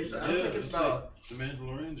start taking that. I don't think it's about. Like, the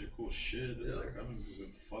Mandalorians are cool shit. It's like I don't give a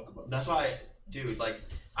fuck about. That's why, dude. Like,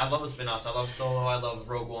 I love the spin-offs. I love Solo. I love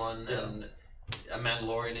Rogue One and a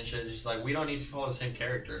Mandalorian and shit. It's just like we don't need to follow the same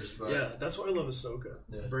characters. But Yeah, that's why I love Ahsoka.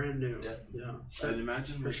 Yeah. Brand new. Yeah. And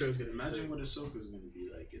imagine Her show's gonna be imagine sick. what Ahsoka's gonna be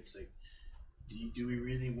like. It's like, do we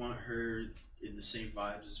really want her in the same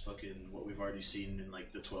vibes as fucking what we've already seen in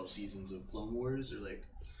like the 12 seasons of Clone Wars, or like?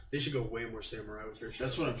 They should go way more samurai with her.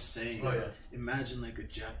 That's what I'm saying. Oh, yeah. Imagine like a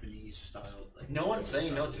Japanese style. Like no one's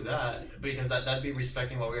saying no to that because that'd be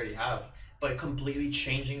respecting what we already have. But completely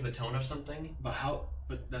changing the tone of something. But how?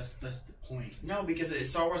 But that's the point. No, because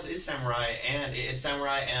Star Wars is samurai and it's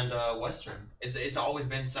samurai and western. It's always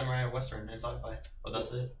been samurai and western and sci-fi. But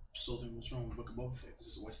that's it. So then, what's wrong with Book of Boba Fett? This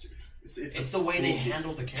is Western. It's the way they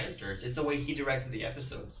handle the characters. It's the way he directed the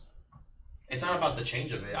episodes. It's not about the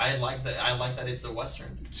change of it. I like that it's a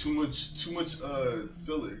western. Too much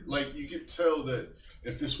filler. Like you could tell that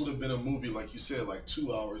if this would have been a movie, like you said, like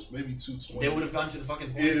 2 hours, maybe 2:20, They would have gotten to the fucking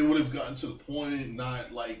point. It would have gotten to the point,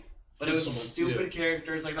 not like. But it was someone- stupid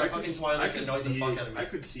characters like that fucking Twilight that annoyed the fuck out of me. I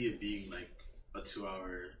could see it being like a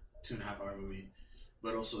 2.5 hour movie,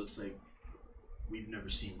 but also it's like we've never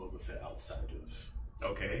seen Boba Fett outside of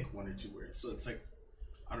Okay. like 1 or 2 words. So it's like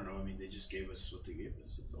I don't know. I mean, they just gave us what they gave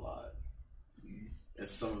us. It's a lot. And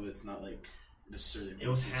some of it's not like necessarily. It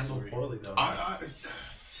was handled poorly though.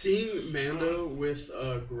 Seeing Mando with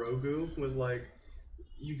Grogu was like,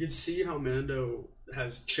 you could see how Mando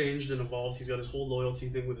has changed and evolved. He's got his whole loyalty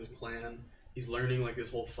thing with his clan. He's learning like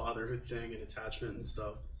this whole fatherhood thing and attachment and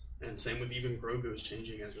stuff. And same with even Grogu is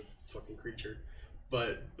changing as a fucking creature.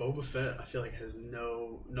 But Boba Fett, I feel like has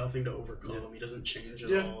nothing to overcome. Yeah. He doesn't change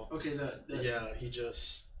at all. Okay. That. Yeah, he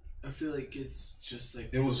just. I feel like it's just like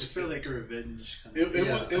It was- I feel like a revenge kind It of.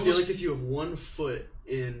 I was- feel like if you have one foot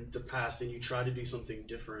in the past and you try to do something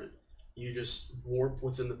different, you just warp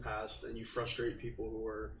what's in the past and you frustrate people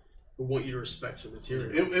who want you to respect the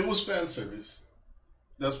material. It was fan service.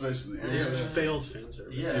 That's basically it. It was Yeah. failed fan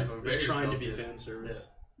service. Yeah, it was very trying to failed, be yeah. fan service.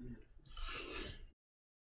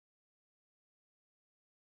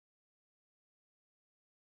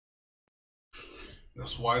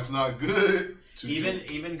 That's why it's not good.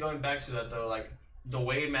 Even going back to that though, like the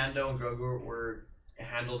way Mando and Grogu were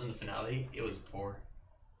handled in the finale, it was poor.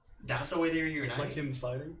 That's the way they reunite. Like him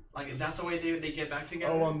fighting. Like that's the way they get back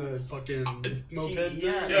together. Oh, on the fucking moped.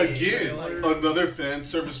 yeah. Again, Like- another fan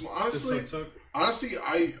service. Honestly,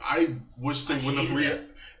 I wish they I wouldn't have hated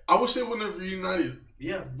I wish they wouldn't have reunited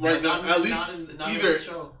Yeah. right Not now. in- At least not in either this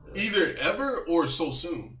show. either ever or so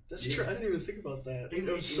soon. That's Yeah. true. I didn't even think about that. It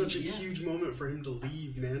was such a huge moment for him to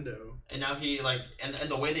leave Mando. And now he like and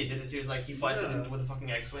the way they did it too is like he flies Yeah. in with a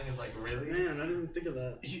fucking X-wing is like really. Man, I didn't even think of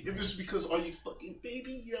that. It was because are you fucking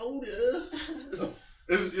baby Yoda?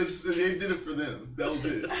 They did it for them. That was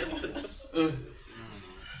it.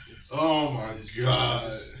 Oh my god!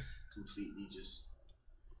 Just completely just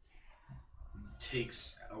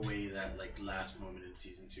takes away that like last moment in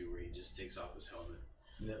season 2 where he just takes off his helmet.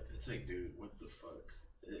 Yep. It's like, dude, what the fuck?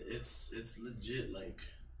 It's legit. Like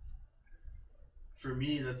for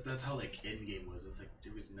me, that's how like Endgame was. It's like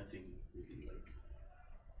there was nothing really like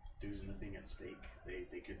there was nothing at stake.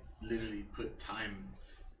 They could literally put time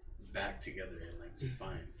back together and like be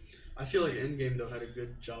fine. I feel like Endgame though had a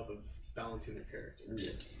good job of balancing their characters.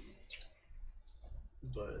 Yeah.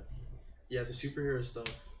 But yeah, the superhero stuff.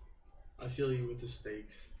 I feel you with the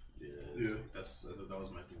stakes. Yeah, Yeah. like, that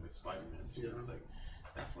was my thing with Spider-Man too. Yeah. It's like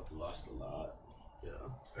that fucker lost a lot.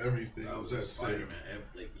 Yeah. Everything That was was at stake. Spider-Man.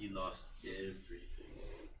 Like he lost everything,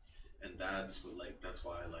 and that's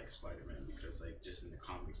why I like Spider-Man, because like just in the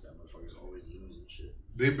comics that motherfuckers always lose and shit.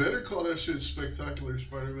 They better call that shit Spectacular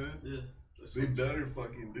Spider-Man. Yeah, They better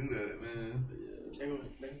fucking do that, man.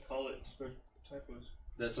 They can call it spectaculars.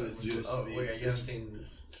 That's what it's supposed to be. Wait, you haven't seen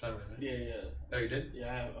Spider-Man? Right? Yeah. Oh, you did?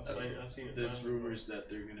 Yeah, I've seen it. There's rumors that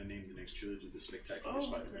they're gonna name the next trilogy the Spectacular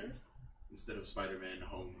Spider-Man instead of Spider-Man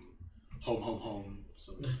Home.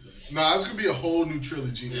 Something like that. Nah, it's gonna be a whole new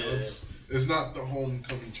trilogy now. Yeah. It's not the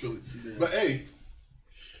Homecoming trilogy. Yeah. But hey,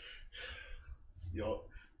 yo,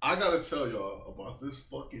 I gotta tell y'all about this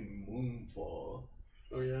fucking Moonfall.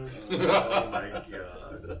 Oh yeah. Oh my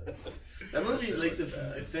god. That movie, like the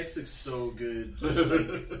effects look so good. Just, like,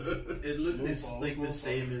 it's like the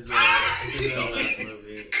same as the last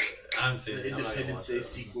movie. I'm saying the Independence Day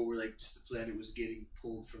sequel, where like just the planet was getting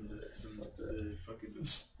pulled from the fucking.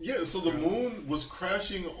 Yeah, so the moon was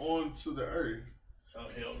crashing onto the Earth. Oh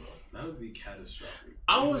hell no. That would be catastrophic.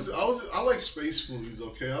 I like space movies.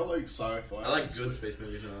 Okay, I like sci-fi. I like good space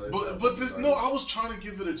movies and other. But this no, I was trying to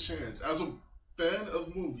give it a chance as a fan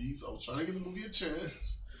of movies. I was trying to give the movie a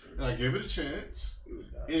chance, and I gave it a chance,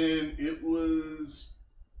 and it was.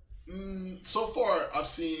 So far, I've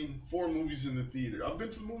seen 4 movies in the theater. I've been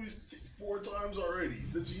to the movies 4 times already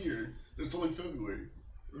this year. It's only February,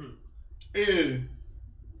 and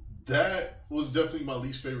that was definitely my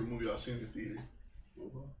least favorite movie I've seen in the theater.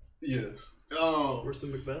 Yes. Worse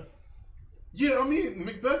than Macbeth? Yeah, I mean,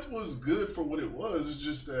 Macbeth was good for what it was. It's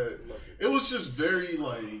just that it was just very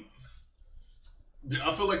like.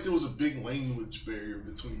 I feel like there was a big language barrier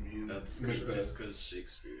between me and Macbeth. That's because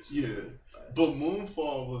Shakespeare's. Yeah, but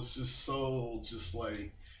Moonfall was just so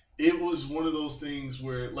like it was one of those things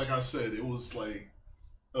where, like I said, it was like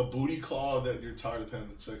a booty call that you're tired of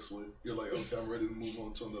having sex with. You're like, okay, I'm ready to move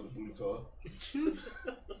on to another booty call.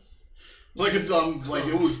 Like it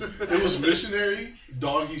was missionary,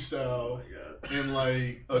 doggy style, and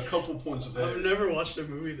like a couple points of head. I've never watched a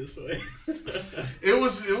movie this way. It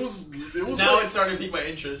was. Now it's starting to pique my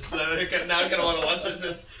interest. Now I kind of want to watch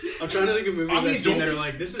it. I'm trying to think of movies I've seen that are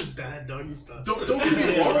like, this is bad doggy style. Don't get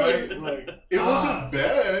me wrong. Like, it wasn't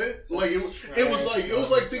bad. Like it was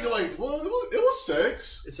like thinking like, well, it was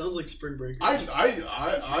sex. It sounds like Spring Break. I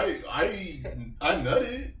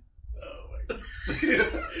nutted.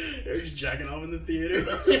 Are you jacking off in the theater?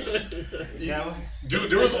 Yeah. Dude,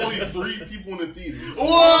 there was only 3 people in the theater.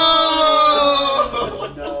 Whoa!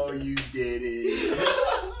 No, you didn't.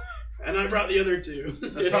 And I brought the other 2.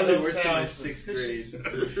 That's probably worse than my 6th grade.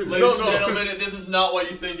 Ladies and gentlemen, this is not what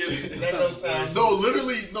you think it is. No,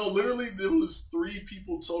 literally, there was 3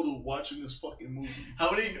 people total watching this fucking movie.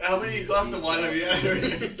 How many glasses of wine have you had?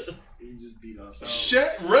 You just beat off.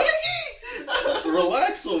 Shit, Reggie!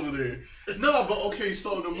 Relax over there. No, but okay,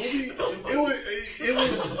 so the movie, it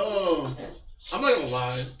was I'm not gonna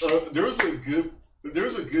lie. There was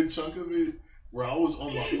a good chunk of it where I was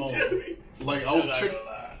on my phone. Like I was checking.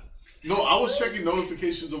 No, I was checking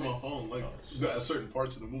notifications on my phone, like at certain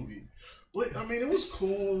parts of the movie. But I mean, it was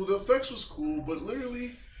cool. The effects was cool, but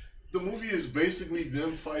literally, the movie is basically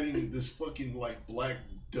them fighting this fucking like black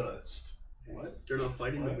dust. What? They're not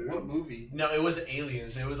fighting the moon? What movie? No, it was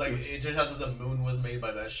aliens. It was like it turned out that the moon was made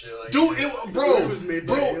by that shit. Like, dude, it was made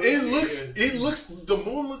by aliens. it looks. The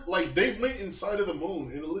moon look like they went inside of the moon,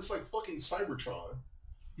 and it looks like fucking Cybertron.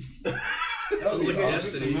 Sounds like a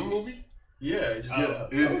Destiny movie. Yeah,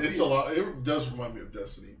 it's a lot. It does remind me of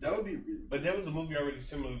Destiny. That would be really. But there was a movie already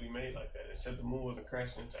similarly made like that. It said the moon wasn't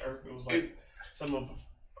crashing into Earth. It was like some of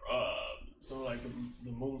like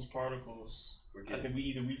the moon's particles. I think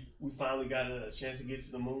we finally got a chance to get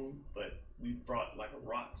to the moon, but we brought like a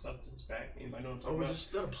rock substance back. Anybody know what I'm talking about? Was this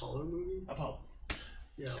that Apollo movie? Apollo.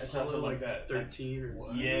 Yeah, it sounds something like that. 13 or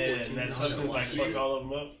what? Yeah, 14, and that substance like fucked all of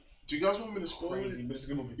them up. Do you guys want me to spoil Crazy, it? But it's a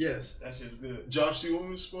good movie. Yes. That shit's good. Josh, do you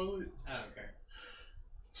want me to spoil it? I don't care.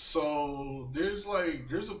 So there's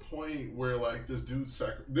a point where like this dude it's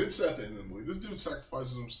at the end of the movie. This dude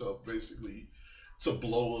sacrifices himself basically to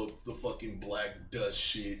blow up the fucking black dust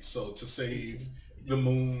shit. So to save the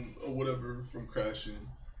moon or whatever from crashing,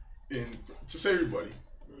 and to save everybody.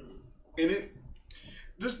 And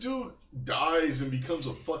this dude dies and becomes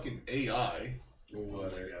a fucking AI. Oh my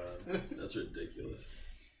god, that's ridiculous.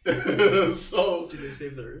 So did they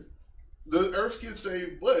save the Earth? The Earth gets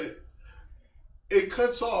saved, but it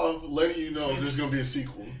cuts off, letting you know there's gonna be a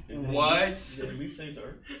sequel. What? Did at least save the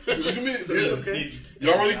Earth? There's gonna be okay.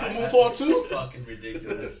 Y'all ready for Moonfall 2? Fucking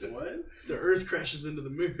ridiculous. What? The Earth crashes into the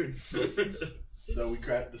moon. No,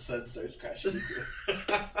 the sun starts crashing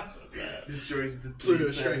into us. Destroys the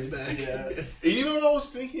Pluto strikes back. Yeah. And you know what I was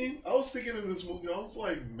thinking? I was thinking in this movie, I was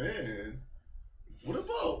like, man, what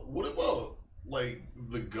about like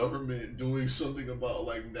the government doing something about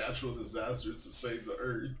like natural disasters to save the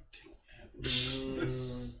Earth?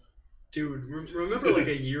 Dude, remember like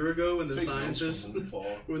a year ago when the Take notes scientists from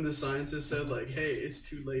Moonfall. said like, "Hey, it's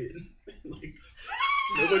too late." Like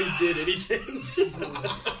nobody did anything.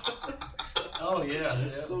 Oh yeah.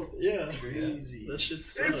 Yeah, Crazy. that shit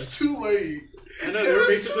sucks. It's too late. I know they're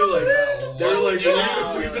basically like, they're like,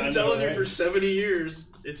 Yeah. we've been I telling know, you for right? 70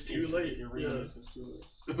 years. It's too late. You're reading this, it's too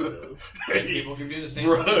late. Hey, People can do the same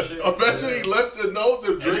bruh, fucking shit. I bet you he left the note,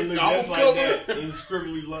 the And Drake it looked album just like cover. that. And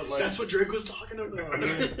scribbly look like That's what Drake was talking about.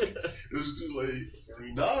 It's too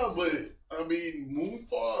late. Nah, but I mean,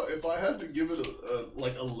 Moonfall. If I had to give it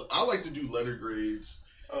I like to do letter grades.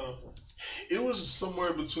 It was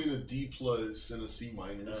somewhere between a D plus and a C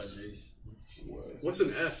minus. jeez. What's an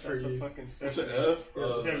F for That's you? a fucking What's an F?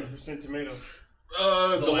 7% tomato.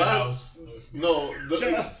 The last. No,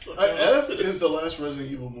 Shut up. F is the last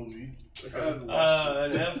Resident Evil movie. An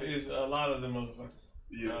F is a lot of them motherfuckers.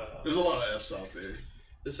 Yeah, there's a lot of F's out there.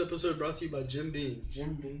 This episode brought to you by Jim Beam.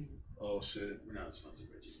 Jim Beam. Oh shit. We're not sponsored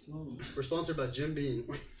by Jim. Smooth. We're sponsored by Jim Beam.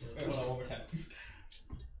 Hold on, one more time.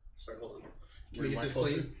 Sorry, hold on. Can we Bring get my this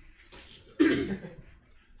closer. clean?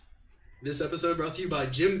 This episode brought to you by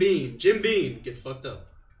Jim Beam. Jim Beam, get fucked up.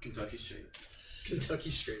 Kentucky Straight. Kentucky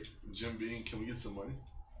Straight. Jim Beam, can we get some money?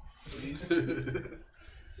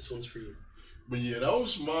 This one's for you. But yeah, that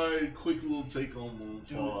was my quick little take on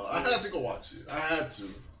Moonfall. I had to go watch it. I had to.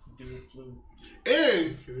 Do it flu.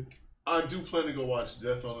 And Good. I do plan to go watch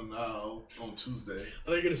Death on the Nile on Tuesday. I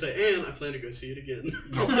thought you were gonna say, and I plan to go see it again.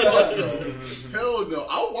 No, fuck no. Hell no.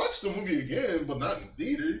 I'll watch the movie again, but not in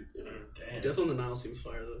theater. Damn. Death on the Nile seems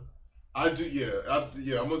fire though. I do, yeah.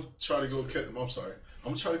 I'm gonna try to go catch. I'm sorry.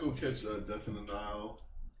 I'm gonna try to go catch Death in the Nile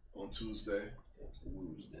on Tuesday.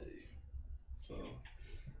 So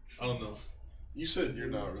I don't know. You said you're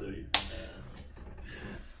not really.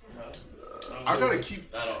 I gotta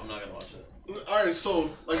keep. I'm not gonna watch it. All right, so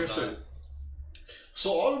like I'm I said, not.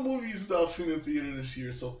 so all the movies that I've seen in theater this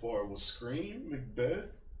year so far was Scream, Macbeth,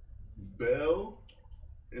 Belle,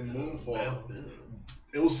 and Moonfall. Belle.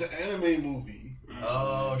 It was the anime movie,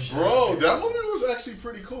 Oh shit. bro. That movie was actually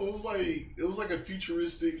pretty cool. It was like a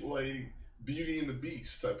futuristic, like Beauty and the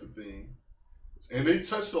Beast type of thing, and they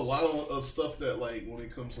touched a lot of stuff that, like, when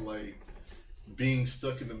it comes to like being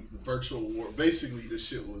stuck in the virtual world. Basically, the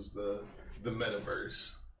shit was the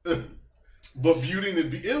metaverse. But Beauty and the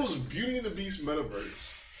Beast, it was Beauty and the Beast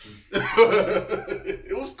metaverse.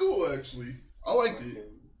 It was cool, actually. I liked it.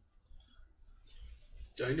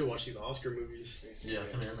 Dude, I need to watch these Oscar movies. Yeah,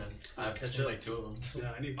 some here, man. I've Catch seen up. like 2 of them.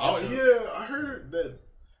 Yeah, I need. To Oh catch up. yeah,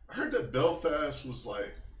 I heard that Belfast was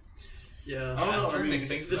like, Yeah. I don't know. I've I heard mean, mixed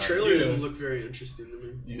things The about trailer it. Yeah. didn't look very interesting to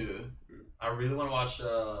me. yeah. I really want to watch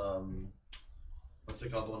what's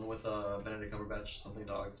it called? The one with Benedict Cumberbatch, something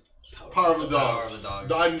dog. Power of the Power Dog. of the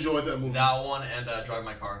Dog. I enjoyed that movie. That one and Drive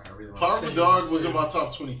My Car. I really want Power to of the Same, Dog was same. in my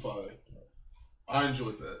top 25. I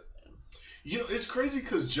enjoyed that. You know, it's crazy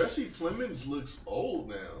because Jesse Plemons looks old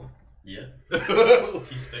now. Yeah.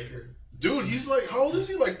 He's thicker. Dude, he's like, how old is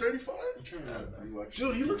he? Like 35? I don't know.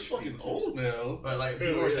 Dude, he looks fucking old now. But like Yeah,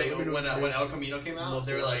 people were yeah, saying let me know when if when El Camino came out, Love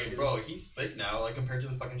they were to watch like, it. bro, he's thick now, like compared to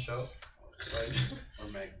the fucking show. Like, Or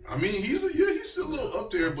Meg. I mean, he's still a little up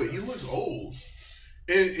there, but he looks old.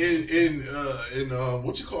 In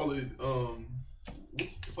what you call it?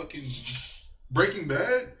 Fucking Breaking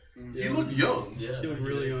Bad. He looked young. yeah, He looked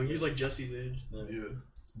really young. He was like Jesse's age. Yeah,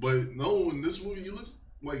 but no, in this movie, he looks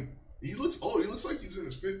old. He looks like he's in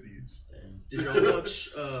his 50s. Did y'all watch?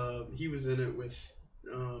 He was in it with.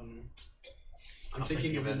 I'm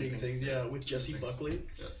thinking of ending things. Yeah, with Jessie Buckley.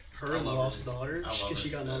 Yeah. Her I and love Lost her. Daughter, I love because she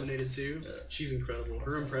her. got Yeah. nominated too. Yeah. She's incredible.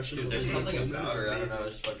 Her impression Dude, of there's Elizabeth something Olsen about is her. I don't amazing. know.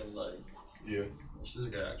 It's fucking like Yeah. she's a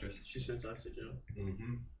good actress. She's fantastic, yeah.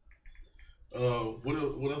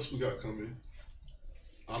 What else we got coming?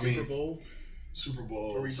 Super Bowl. Super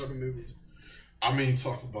Bowl. Or are we talking movies? I mean,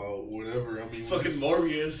 talk about whatever. I mean, Fucking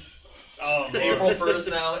Morbius. Oh, April 1st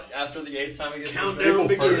now. After the 8th time against Countdown April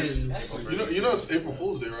begins. 1st. You know it's April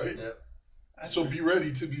Fool's Day, right? Yep. So be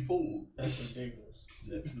ready to be fooled. That's ridiculous.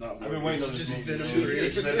 It's not. I've been waiting on It's this just movie. Venom 3.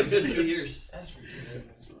 It's been 2 years. That's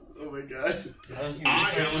ridiculous. Oh my god.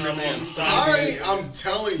 I'm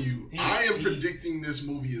telling you, I am He- predicting this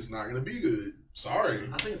movie is not going to be good. Sorry.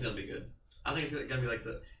 I think it's gonna be good. I think it's gonna be like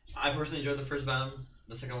the. I personally enjoyed the first Venom.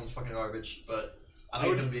 The second one was fucking garbage, but I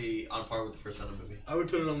think it's gonna be on par with the first Venom movie. I would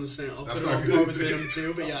put it on the same. I'll That's put it not on par good. with Venom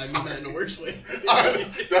too, but yeah, I mean that in the worst way.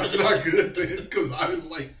 That's not good then, because I didn't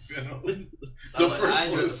like Venom. The first I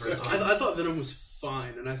one enjoyed is the first second. one. I thought Venom was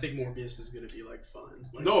fine, and I think Morbius is gonna be like fine.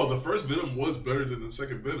 Like, No, the first Venom was better than the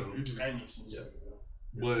second Venom. Mhm. And you've seen second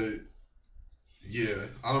But yeah,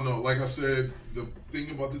 I don't know. Like I said, the thing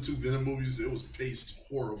about the two Venom movies, it was paced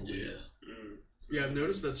horribly. Yeah. Yeah, I've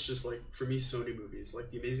noticed that's just like for me Sony movies,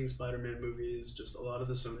 like the Amazing Spider-Man movies, just a lot of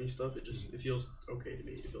the Sony stuff. It feels okay to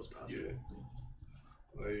me. It feels possible. Yeah.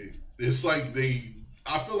 Like it's like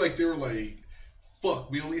I feel like they were like,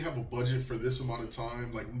 fuck, we only have a budget for this amount of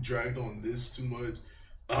time. Like we dragged on this too much.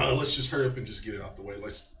 Let's just hurry up and just get it out the way.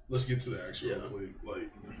 Let's get to the actual play. Like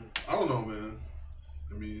I don't know, man.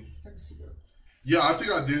 I mean, I can see that. Yeah, I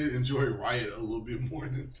think I did enjoy Riot a little bit more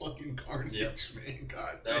than fucking Carnage, man.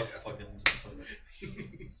 God damn. That was fucking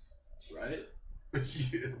disappointing. Right?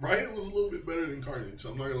 Yeah, Riot was a little bit better than Carnage,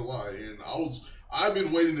 I'm not gonna lie. And I've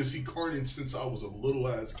been waiting to see Carnage since I was a little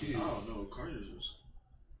ass kid. I don't know. Carnage was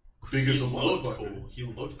Big as a looked motherfucker. cool. He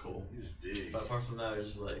looked cool. he was big. But apart from that, it was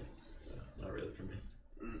just like, not really for me.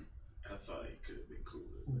 I thought he could have been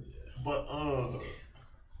cooler, but yeah. But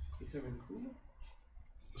He could have been cool.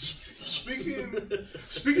 speaking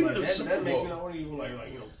Like, of the Super that makes me Bowl, not want to even like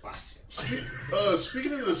watch it.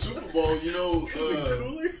 speaking of the Super Bowl, you know,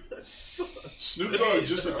 Cooler? Snoop Dogg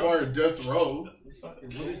just acquired Death Row. It's fucking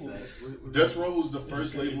What is cool. that? What Death Row was the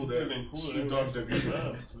first It label could've that been cooler. Snoop Dogg They debuted.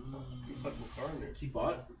 fucked You fucking Carnage. He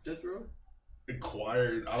bought Death Row?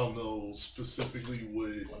 Acquired, I don't know specifically what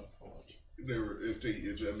they were. If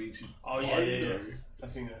that means he. Oh yeah, bought yeah, it yeah. or- I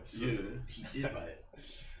seen that. Yeah, He did buy it.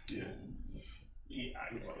 yeah. Yeah,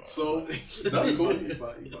 I know. So that's cool. He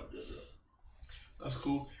bought Death Row. That's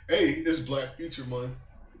cool. Hey, it's Black Future Month.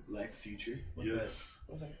 Black Future. Yes.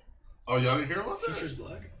 What's that? Oh, y'all didn't hear about that? Future's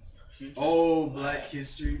black. Future? Oh, Black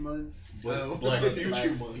History Month. Black, Black Future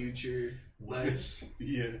Black Month. Future. Yes.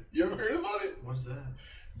 Yeah. You ever heard about it? What is that?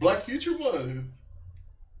 Black Future Month.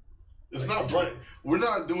 It's not black. We're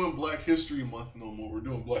not doing Black History Month no more. We're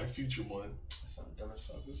doing Black Future Month. That's not dumb as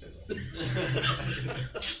fuck. Who said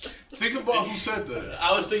that? Think about who said that.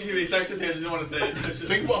 I was thinking the exact same thing. I just didn't want to say it.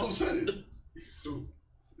 Think about who said it. Who?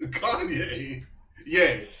 Kanye.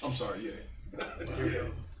 Yeah. I'm sorry. Yeah. Yeah.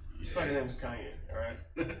 His fucking name is Kanye. All right.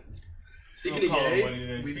 Speaking Don't of call him what he gay,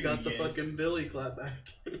 is. we've Speaking got of the gay. fucking Billy clap back.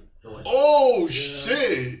 Oh Yeah.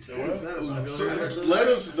 shit! What's that about? Let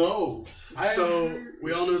us know. So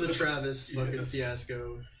we all know the Travis fucking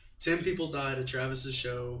fiasco. 10 people died at Travis's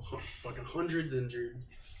show. Fucking hundreds injured.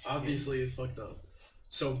 Obviously, it's fucked up.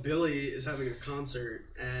 So Billy is having a concert,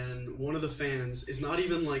 and one of the fans is not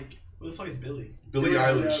even like Who the fuck is Billy? Billie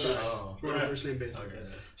Eilish. Oh. we're on a first name basis. Okay.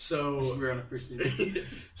 So We're on a first name.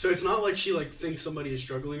 so it's not like she like thinks somebody is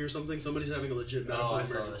struggling or something. Somebody's having a legit medical Oh, I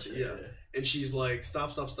saw that emergency. shit. Yeah. And she's like,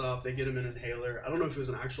 stop. They get him an inhaler. I don't know if it was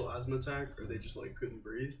an actual asthma attack or they just like couldn't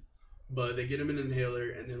breathe. But they get him an inhaler,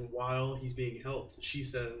 and then while he's being helped, she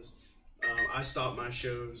says, I stop my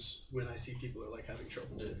shows when I see people are like having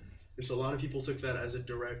trouble. Yeah. And so a lot of people took that as a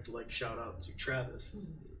direct like shout out to Travis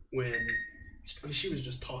when I mean, she was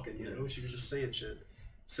just talking, you know, she was just saying shit.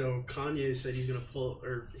 So Kanye said he's gonna pull,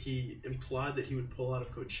 or he implied that he would pull out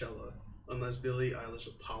of Coachella unless Billie Eilish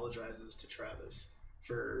apologizes to Travis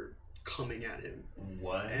for coming at him.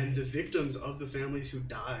 What? And the victims of the families who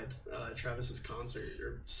died at Travis's concert,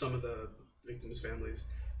 or some of the victims' families,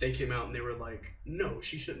 they came out and they were like, no,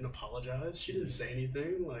 she shouldn't apologize. She didn't say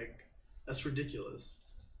anything. Like, that's ridiculous.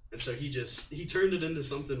 And so he turned it into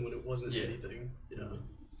something when it wasn't anything. You know?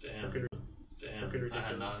 Damn. Fucking I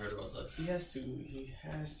had not heard about that. He has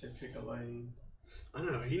to pick a lane. I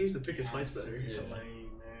know, he needs to pick his fights Has to better. pick Yeah. a lane,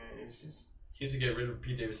 man. It's just He needs to get rid of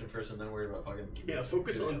Pete Davidson first and then worry about fucking. Yeah,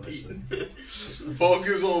 focus on Pete.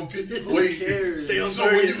 Focus on Pete. Wait, Stay on so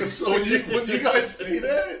when you guys say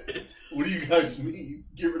that, what do you guys mean?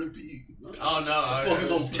 Get rid of Pete. Oh no!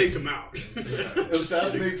 Focus on Take him out.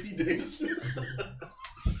 Assassinate Pete Davidson.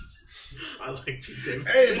 I like Pete Davidson.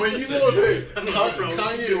 Hey, but you know that I'm not wrong with Pete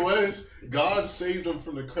Kanye Davidson. West, God saved him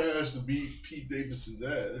from the crash to beat Pete Davidson's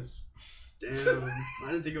ass. Damn,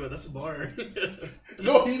 I didn't think about that's a bar.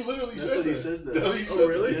 No, he literally That's said what that. he says that. No, he Oh said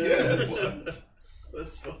really? that. Yes.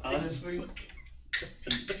 That's funny. honestly,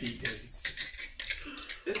 Pete Davidson.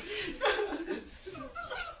 It's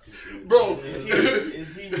Bro,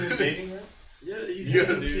 Is he really dating her? yeah, he's Yeah,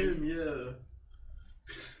 dating dude. Kim, yeah.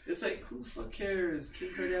 It's like who the fuck cares? Kim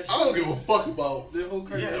Kardashian. I don't give a fuck about. The whole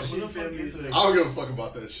Yeah, who Kardashian the fuck family is is it? like I don't give a fuck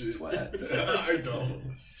about that shit. twats. I don't.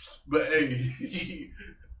 But hey,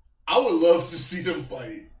 I would love to see them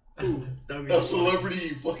fight Ooh, that would be a funny. celebrity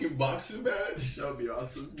fucking boxing match. That would be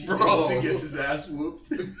awesome. Bro. He gets his ass whooped.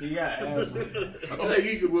 He got asthma. I feel like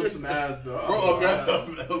he could whoop some ass though.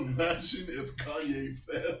 Bro, imagine if Kanye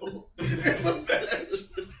fell in the match.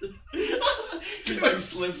 He's like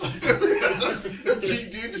slipped.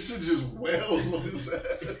 Pete Davidson just wailed on his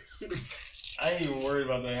ass. I ain't even worried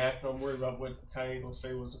about that happening. I'm worried about what Kanye gonna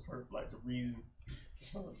say was the reason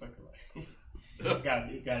this motherfucker got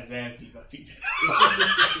his ass beat by Pete.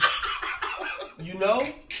 You know?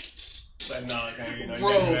 It's like, nah, you know, you Bro,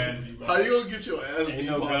 got your ass beat, bro. how you gonna get your ass Ain't beat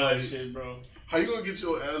no by God shit, bro. how you gonna get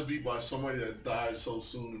your ass beat by somebody that died so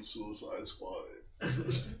soon in Suicide Squad?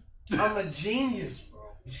 I'm a genius,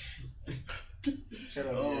 bro. Shut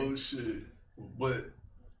up, Oh man. shit. But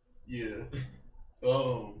yeah.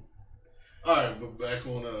 Alright, but back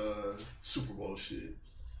on Super Bowl shit.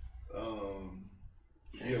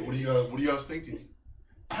 Yeah, what do you guys thinking?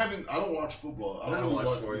 I don't watch football. I don't really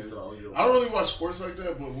watch sports at all. I don't really watch sports like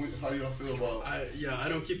that, but how do y'all feel about I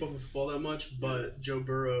don't keep up with football that much, but Joe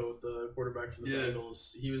Burrow, the quarterback for the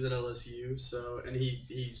Bengals, he was at LSU, and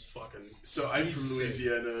he's fucking. So I'm from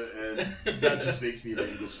Louisiana, and that just makes me a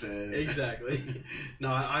Bengals fan. Exactly.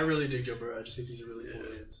 No, I really dig Joe Burrow. I just think he's a really cool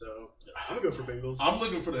kid. So I'm gonna go for Bengals. I'm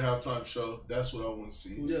looking for the halftime show. That's what I want to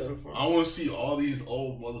see. Yeah. I want to see all these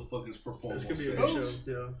old motherfuckers perform. It's gonna on be a good stage.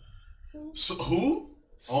 show. Yeah. So who?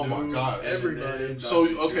 Oh my God! Everybody. So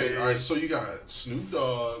okay, all right. So you got Snoop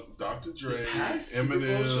Dogg, Dr. Dre,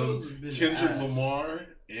 Eminem, Kendrick Lamar,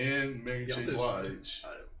 and Mary J. Blige.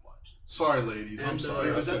 Sorry, ladies. I'm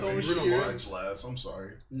sorry. I Was that said the one with Bruno Shakira? Mars last. I'm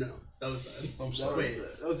sorry. No, that was bad. I'm sorry.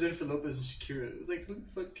 That was Jennifer Lopez and Shakira. It was like, who the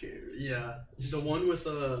fuck cares? Yeah, the one with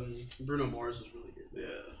Bruno Mars was really good.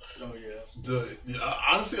 Yeah. Oh, yeah.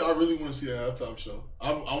 Honestly, I really want to see a halftime show.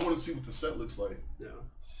 I want to see what the set looks like. Yeah.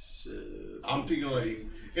 Shit. I'm thinking like,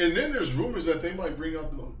 and then there's rumors that they might bring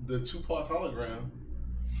out the Tupac hologram.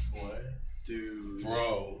 What? Dude.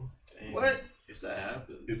 Bro. Dang. What? If that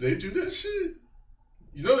happens. If they do that shit,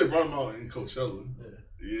 you know they brought him out in Coachella.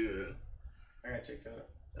 Yeah. I gotta check that out.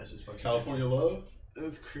 That's just fucking California Love.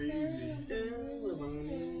 That's crazy.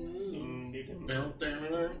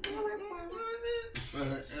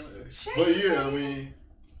 But yeah, I mean,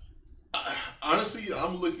 honestly,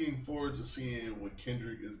 I'm looking forward to seeing what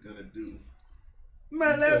Kendrick is gonna do.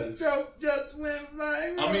 My Because- laptop just went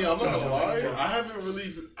viral. I mean, I'm not gonna lie, I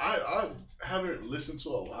haven't listened to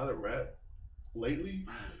a lot of rap lately,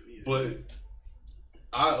 but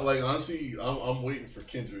I like honestly, I'm waiting for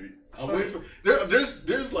Kendrick. I'm waiting for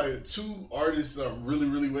there's like two artists that I'm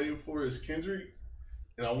really waiting for is Kendrick,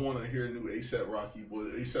 and I want to hear a new ASAP Rocky.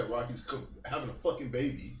 But ASAP Rocky's having a fucking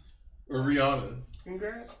baby, or Rihanna.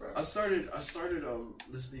 Congrats, bro. I started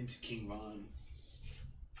listening to King Von.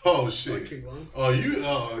 Oh Like shit! King Von.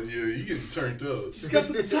 You getting turned up. She's got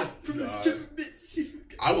some top from the Nah. strip bitch.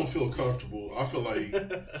 I don't feel comfortable. I feel like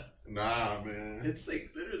nah, man. It's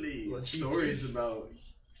like literally Let's see. stories about.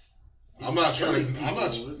 I'm not trying to. killing I'm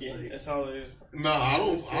not. people. It's Yeah, like- that's all it is. Nah, I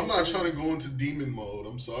don't. I'm not trying to go into demon mode.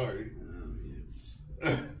 I'm sorry.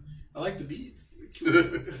 I like the beats.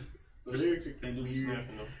 The lyrics are They kind do of be weird.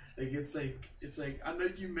 snapping though. Like it's like I know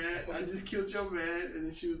you mad. I just killed your man, and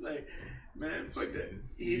then she was like, "Man, fuck that."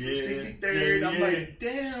 He from Yeah, 63rd. I'm yeah. like,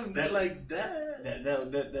 damn, that like that.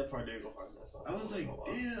 That part did go hard. That's all. I was like, Wow.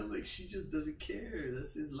 damn, like she just doesn't care.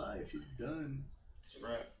 That's his life. He's done. It's a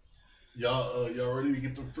wrap. Y'all ready to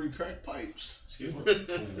get them free crack pipes? Excuse me.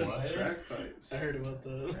 What? Crack pipes. I heard about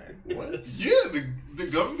that. What? Yeah, the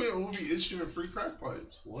government will be issuing free crack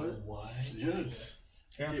pipes. What? Yes.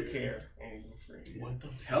 Healthcare ain't even free. What the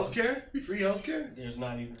Healthcare? Free healthcare? There's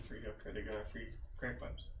not even free healthcare. They're gonna have free crack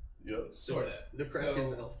pipes. Yes. Sort of. The crack So- is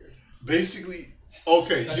the healthcare. Basically,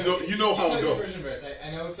 okay. So You know how it go. goes. Version verse.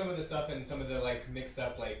 I know some of the stuff and some of the like mixed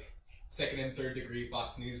up like second and third degree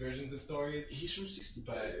Fox News versions of stories. He's from 63rd.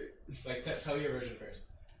 But like, tell your version first.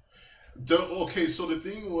 Okay, so the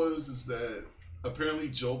thing is that apparently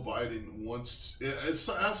Joe Biden wants it has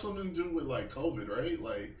something to do with like COVID, right?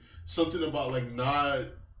 Like something about like not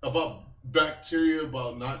about bacteria,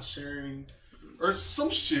 about not sharing, or some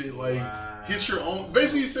shit like hit your own.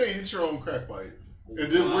 Basically, he's saying hit your own crack pipe,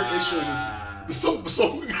 and then we're issuing this some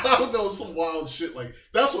I don't know, some wild shit like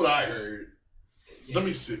that's what I heard. Let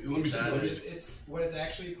me see. It's what it's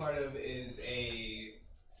actually part of is a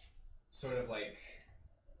sort of like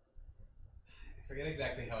I forget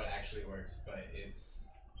exactly how it actually works, but it's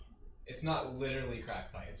not literally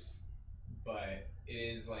crack pipes, but it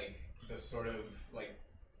is like the sort of like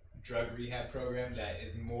drug rehab program that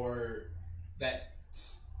is more that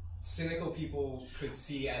cynical people could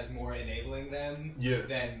see as more enabling them Yeah.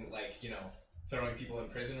 than like throwing people in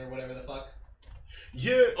prison or whatever the fuck.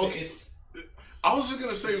 Yeah. So Okay. it's I was just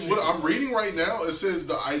gonna say what I'm reading right now. It says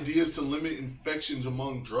the idea is to limit infections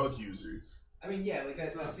among drug users. I mean, yeah, like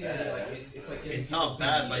that's the idea. Like it's like giving It's people not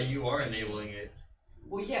bad, PTSD. but you are enabling it.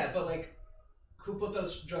 Well, yeah, but like, who put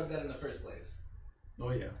those drugs out in the first place?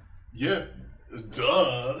 Oh yeah. Yeah.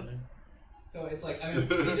 Duh. So it's like, I mean,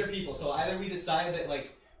 these are people. So either we decide that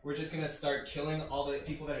like we're just gonna start killing all the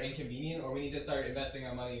people that are inconvenient, or we need to start investing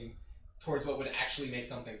our money towards what would actually make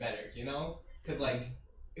something better. You know? Because like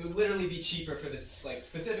it would literally be cheaper for this, like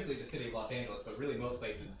specifically the city of Los Angeles, but really most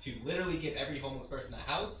places, to literally give every homeless person a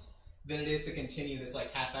house than it is to continue this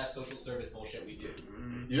like half-ass social service bullshit we do.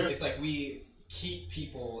 Yeah. It's like we keep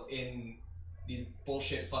people in these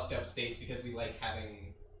bullshit fucked up states because we like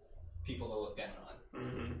having people to look down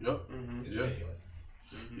on. Yep. It's ridiculous.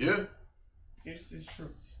 Yeah. It's true.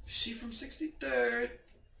 She from 63rd.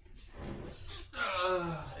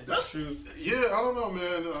 That's true. Yeah, I don't know,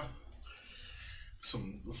 man.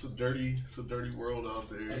 It's a dirty world out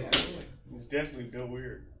there. Yeah. It's definitely built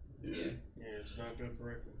weird. Yeah. Yeah, it's not built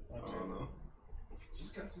correctly. I don't know.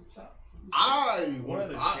 Just got some top. What are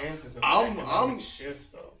the chances of an economic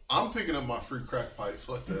shift, though? I'm picking up my free crack pipe.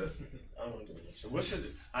 Fuck that. I don't do that shit. What's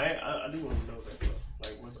it? I do want to know that, though.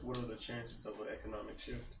 Like, what are the chances of an economic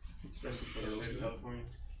shift, especially for the state of California?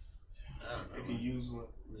 I don't know. If you use one.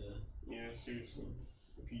 Yeah. Yeah, seriously.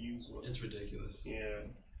 If you use one. It's ridiculous. Yeah.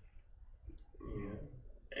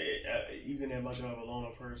 Even at my job alone,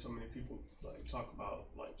 I've heard so many people like talk about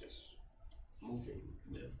like just moving.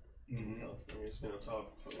 Yeah. Mm-hmm. California. It's been a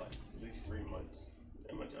talk for like at least 3 months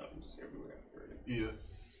at my job, and just everywhere I've heard it. Yeah.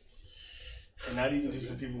 And not even just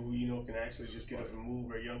for people who can actually just get up and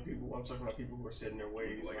move, or young people. I'm talking about people who are set in their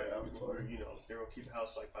ways, Like people who are, they're gonna keep a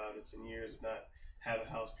house for like 5 to 10 years and not have a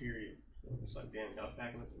house. Period. So it's like, damn, y'all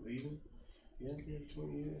packing up and leaving. Yeah,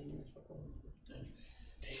 20 years.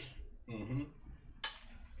 Mm-hmm.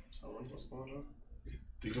 I wonder what's going on.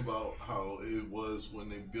 Think about how it was when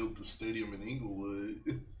they built the stadium in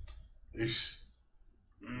Inglewood. It's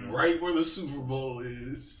right where the Super Bowl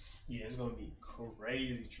is. Yeah, it's gonna be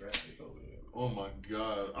crazy traffic over there. Oh my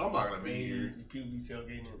God, I'm not gonna be here. People be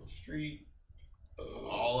tailgating in the street.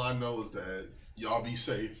 All I know is that y'all be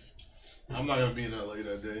safe. I'm not gonna be in LA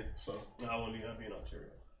that day, so. I won't be in Ontario.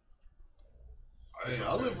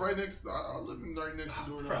 I live right next. I live right next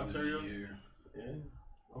door to Ontario. Yeah,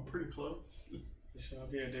 I'm pretty close. I'll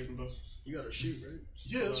be at Dave and Buster's. You got a shoot, right?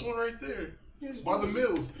 Yeah, there's one right there Yeah, by the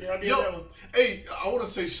mills. Yeah, I'll be Yo, at that one. Hey, I want to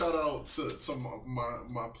say shout out to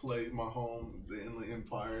my home, the Inland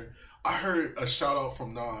Empire. I heard a shout out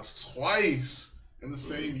from Nas twice in the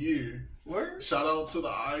same year. Where? Shout out to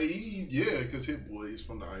the IE, yeah, because Hit Boy is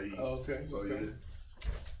from the IE. Oh, okay. So okay. yeah,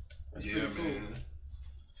 That's yeah, pretty cool. man.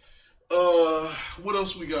 What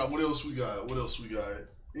else we got?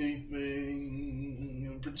 Anything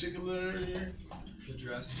in particular? The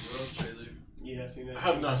Jurassic World trailer. Yeah, I seen that. I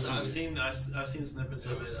have not seen I've seen snippets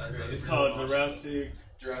of it. It's called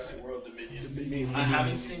Jurassic World Dominion. I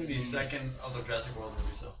haven't seen the second of the Jurassic World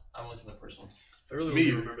movie, so I've only seen the first one. I really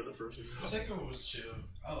Me. don't remember the first one. The second one was chill.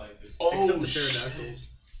 I liked it. Except the shit. pterodactyls.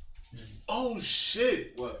 Oh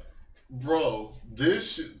shit, What? bro!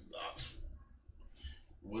 This shit.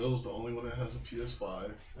 Will's the only one that has a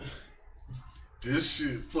PS5. This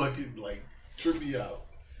shit fucking like trip me out.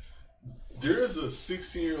 There's a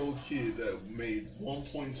 16-year-old kid that made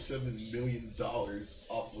 $1.7 million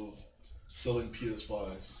off of selling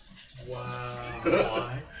PS5s. Wow.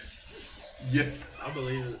 Why? Yeah, I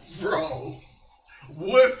believe it. bro.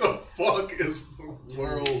 What the fuck is the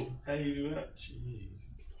world? How do you do that? Jeez.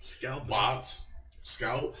 Scalping. Bots?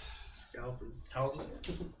 Scout? Scalping. How old is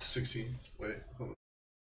it? 16. Wait, hold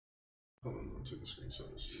on. I'm taking a screenshot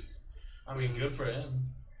of this shit. I mean, good for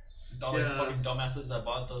him. All the Yeah. fucking dumbasses that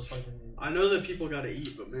bought those fucking. I know that people gotta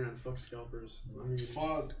eat, but man, fuck scalpers. I mean,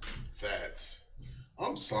 Fuck that.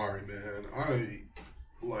 I'm sorry, man.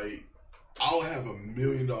 I'll have $1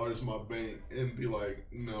 million in my bank and be like,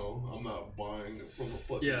 no, I'm not buying it from a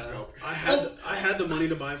fucking yeah, scalper. I had the money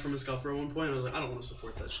to buy from a scalper at one point. And I was like, I don't want to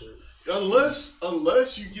support that shit.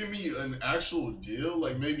 Unless you give me an actual deal,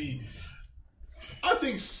 like maybe, I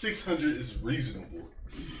think 600 is reasonable.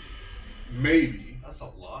 Maybe. That's a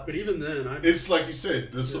lot. But even then, It's like you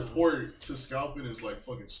said, the support to scalping is like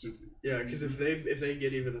fucking stupid. yeah, because if they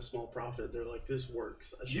get even a small profit, they're like, this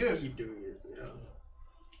works. I should Yeah. keep doing it. Yeah.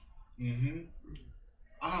 Mm-hmm.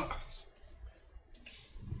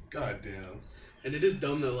 Goddamn. And it is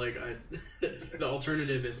dumb that like the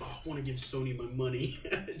alternative is, I want to give Sony my money.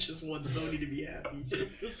 I just want Sony to be happy.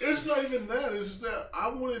 It's not even that. It's just that I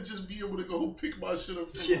want to just be able to go pick my shit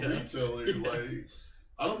up from a retailer. Yeah. Like,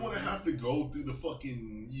 I don't want to have to go through the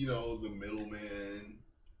fucking, the middleman,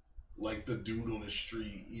 like the dude on the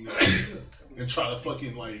street, and try to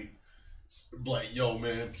fucking like, yo,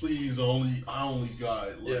 man, please, I only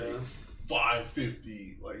got like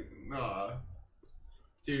 $550. Like, nah.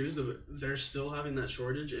 Dude, they're still having that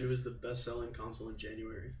shortage, and it was the best-selling console in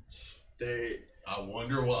January. I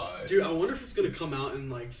wonder why. Dude, I wonder if it's gonna come out in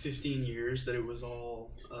like 15 years that it was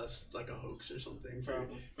all like a hoax or something.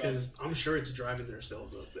 Because I'm sure it's driving their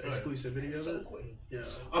sales up. The exclusivity of it. Yeah.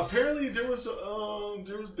 Apparently, there was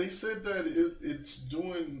they said that it's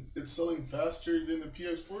selling faster than the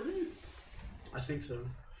PS4 did. I think so.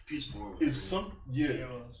 PS4. It's some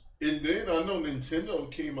And then I know Nintendo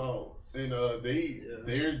came out and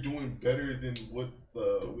they're doing better than what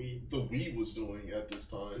the Wii was doing at this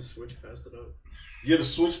time. The Switch passed it up. Yeah, the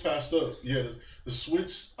Switch passed up. Yeah, the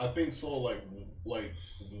Switch I think sold like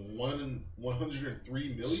 103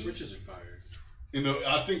 million. Switches are fire. You know,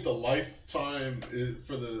 I think the lifetime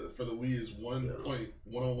for the Wii is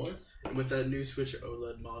 1.101. And with that new Switch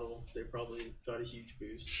OLED model, they probably got a huge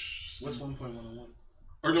boost. What's 1.101?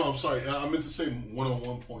 Or no, I'm sorry. I meant to say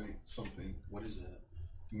 101 point something. What is that?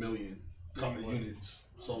 Million units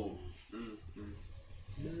sold.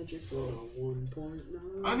 Magic 1.9.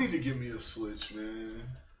 I need to get me a Switch, man.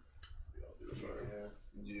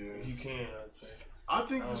 Yeah. You can, I'd say. I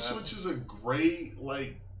think the Switch is a great,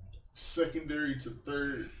 like, secondary to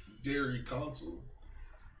third-dairy console.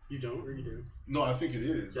 You don't, or you do? No, I think it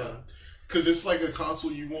is. Yeah. Because it's like a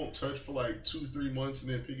console you won't touch for like 2-3 months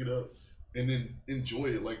and then pick it up and then enjoy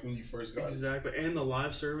it like when you first got it. Exactly. And the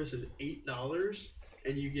live service is $8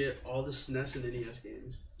 and you get all the SNES and NES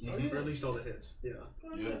games. Or at least all the hits. Yeah.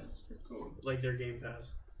 Yeah. That's pretty cool. Like their Game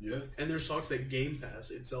Pass. Yeah. And there's talks that Game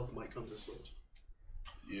Pass itself might come to Switch.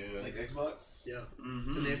 Yeah. Like Xbox? Yeah.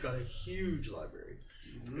 And they've got a huge library.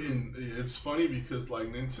 And it's funny because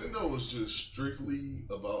like Nintendo was just strictly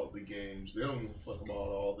about the games. They don't give a fuck about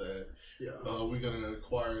all that. Yeah. We're gonna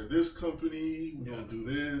acquire this company. We're gonna do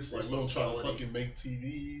this. Like we don't try to fucking make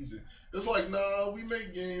TVs. And it's like nah, we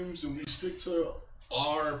make games and we stick to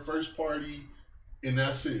our first party, and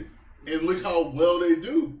that's it. And look how well they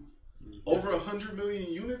do. Over 100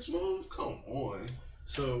 million units, man. Come on.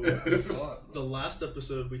 So the last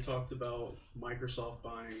episode we talked about Microsoft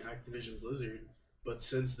buying Activision Blizzard. But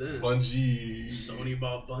since then, Sony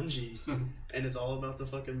bought Bungie, and it's all about the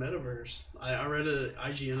fucking metaverse. I read an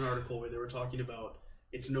IGN article where they were talking about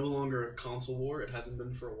it's no longer a console war. It hasn't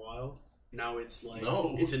been for a while. Now it's like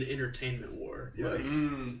it's an entertainment war. Yeah. Like,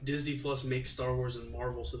 Disney Plus makes Star Wars and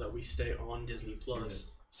Marvel so that we stay on Disney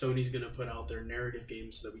Plus. Sony's gonna put out their narrative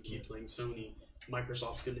games so that we keep playing Sony.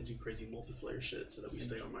 Microsoft's gonna do crazy multiplayer shit so that we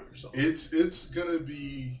stay on Microsoft.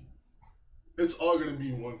 It's all gonna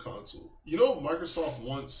be one console. You know, Microsoft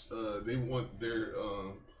wants they want their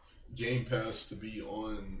Game Pass to be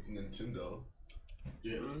on Nintendo.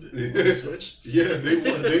 Yeah, on the Switch. Yeah, they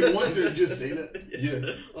want their just say that.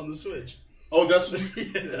 Yeah, on the Switch. Oh, that's what. All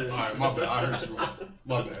right, my bad. I heard you wrong.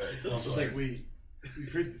 My bad. I was like, wait,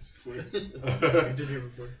 we've heard this before. We did hear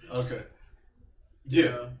before. Okay.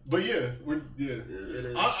 Yeah, but yeah, it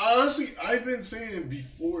is. I honestly, I've been saying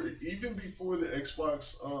before, even before the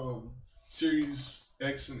Xbox Series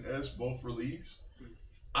X and S both released,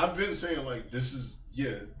 I've been saying like this is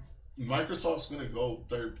Microsoft's gonna go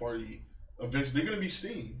third party eventually. They're gonna be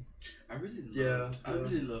Steam. I really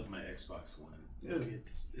love my Xbox One. Yeah, like, it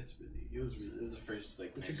was the first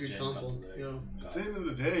like it's a good console. Yeah. At the end of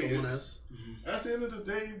the day, at the end of the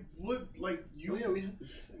day, what like you? Oh yeah, we have the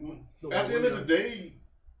same. At the end of the day,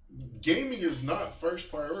 gaming is not first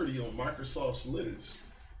priority on Microsoft's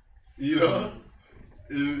list. You know.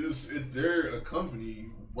 They're a company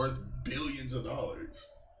worth billions of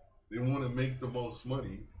dollars. They want to make the most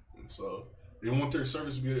money, and so they want their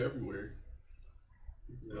service to be everywhere.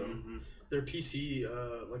 Their PC,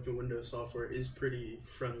 like the Windows software, is pretty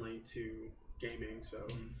friendly to gaming, so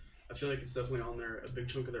I feel like it's definitely on a big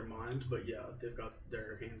chunk of their mind. But yeah, they've got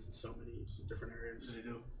their hands in so many different areas. They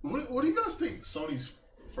do. What do you guys think Sony's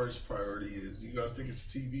first priority is? Do you guys think it's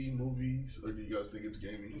TV, movies, or do you guys think it's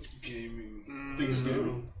gaming? Gaming. I think it's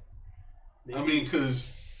gaming. Maybe. I mean,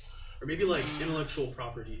 or maybe like intellectual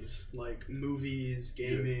properties, like movies,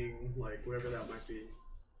 gaming, like whatever that might be.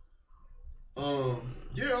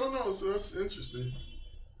 Yeah, I don't know. So that's interesting.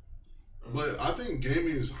 But I think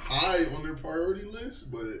gaming is high on their priority list,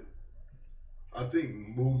 but I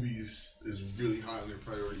think movies is really high on their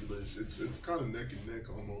priority list. It's kind of neck and neck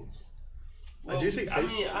almost. Well, I do think. I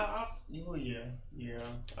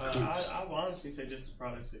will honestly say just the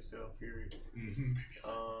products they sell. Period.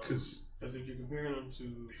 Because if you're comparing them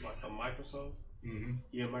to like a Microsoft,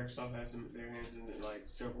 Microsoft has their hands in like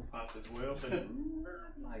several pots as well, but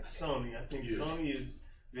not like Sony. I think Sony is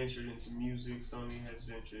ventured into music. Sony has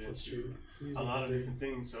ventured into a lot of different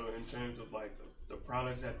things. So in terms of like the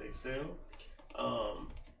products that they sell,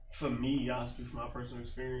 for me, I'll speak from my personal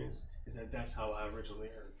experience. Is that's how I originally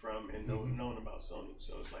heard from and known about Sony.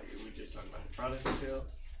 So it's like if we just talk about the products they sell,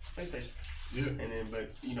 PlayStation. Yeah. And then, but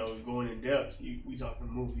you know, going in depth, we talking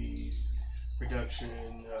movies, production,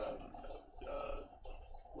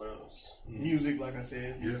 what else? Music, like I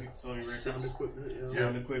said, music, Sony Records, sound equipment,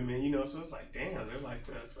 sound equipment. You know, so it's like, damn, they're like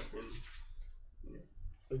that fucking.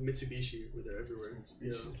 Like Mitsubishi, where they're everywhere.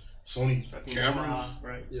 Yeah. Sony cameras,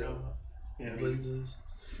 right? Yeah. So, yeah. Lenses.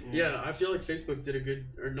 Yeah, I feel like Facebook did a good,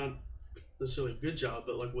 or not necessarily a good job,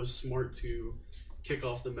 but like was smart to kick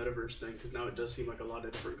off the metaverse thing, because now it does seem like a lot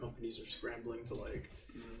of different companies are scrambling to like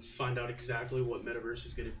find out exactly what metaverse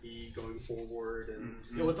is going to be going forward. And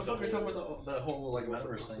Yeah, what the fuck is up with the whole like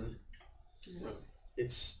metaverse thing?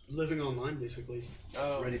 It's living online, basically.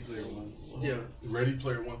 Ready Player One. Yeah. Ready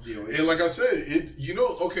Player One. Yeah, And like I said, it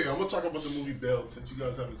okay, I'm gonna talk about the movie Belle since you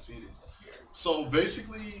guys haven't seen it. So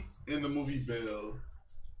basically, in the movie Belle,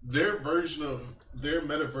 their version of their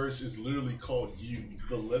metaverse is literally called U,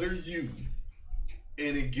 the letter U,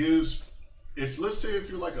 and it gives. If let's say if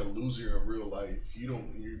you're like a loser in real life, you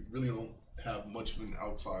really don't have much of an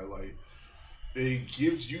outside life. It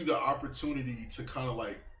gives you the opportunity to kind of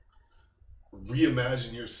like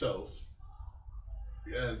reimagine yourself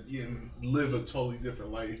and live a totally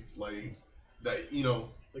different life, like that. You know,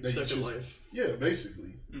 Like that you Second choose. Life. Yeah,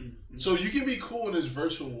 basically. So you can be cool in this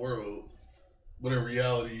virtual world, but in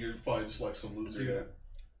reality, you're probably just like some loser. Dude, that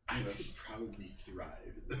I you know. could probably thrive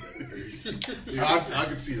in the metaverse. I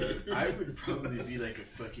can see that. I would probably be like a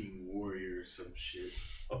fucking warrior or some shit.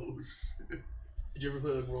 Oh shit! Did you ever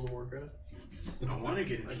play like World of Warcraft? I want to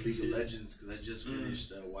get into I can League see of it. Legends because I just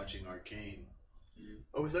finished watching Arcane.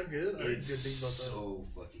 Oh, is that good? I heard good It's things about so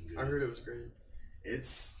fucking good. that. I heard it was great.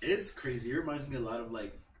 It's crazy. It reminds me a lot of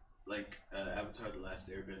like Avatar: The Last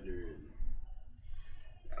Airbender and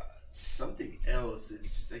something else. It's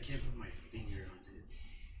just I can't put my finger on it.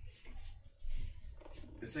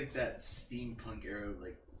 It's like that steampunk era of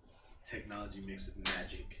like technology mixed with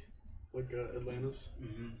magic. Like Atlantis.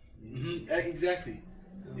 Exactly,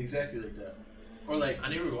 exactly like that. Or like I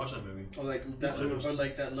never watched that movie. or like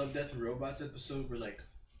that Love, Death and Robots episode where like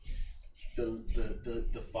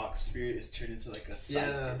the fox spirit is turned into like a side.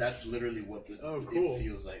 Yeah. That's literally what cool. it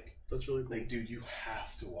feels like. That's really cool. Like, dude, you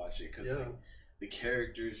have to watch it because Yeah. like, the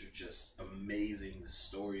characters are just amazing. The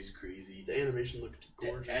story's crazy. The animation looked The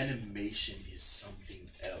gorgeous. animation is something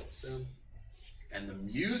else. Yeah. And the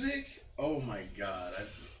music, oh my god.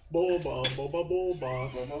 Boba, boba,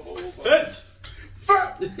 boba. Fit.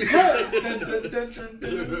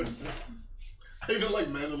 I even like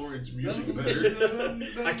Mandalorian's music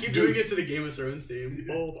better. I keep doing it to the Game of Thrones theme.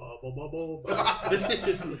 Boba, boba, boba.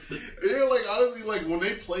 Yeah, like honestly, like when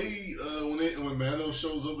they play, when Mando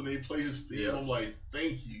shows up and they play his theme, I'm like,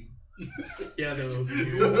 thank you. Yeah, though.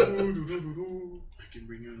 I can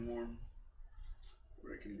bring you in warm.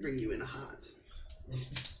 Or I can Bring you in hot.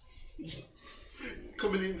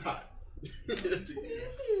 Coming in hot.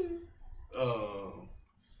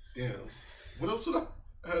 Damn. What else would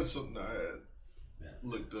I had something I had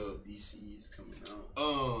looked up. DC's coming out.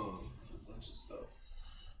 A bunch of stuff.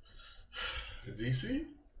 DC?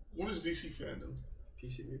 What is DC fandom?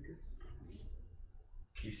 PC Maker.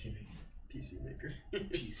 PC Maker. PC Maker.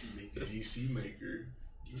 PC Maker. DC Maker.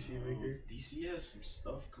 DC Maker. DC has some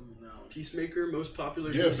stuff coming out. Peacemaker, most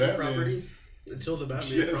popular Yeah, DC Batman. property. Until the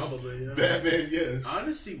Batman, Yes. probably. Yeah. Batman, yes.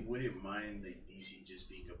 Honestly, wouldn't mind like DC just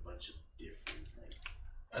being a bunch of different like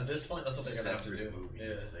At this point, that's what they're gonna have to separate do.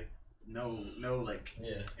 movies. Like no like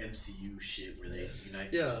Yeah. MCU shit where they unite.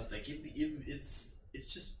 Yeah. Just, like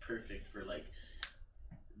it's just perfect for like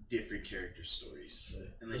different character stories. Yeah.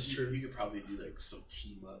 And like That's you, true. you could probably do like some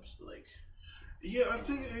team ups, but like Yeah, I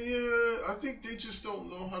think they just don't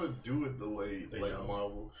know how to do it the way They like don't.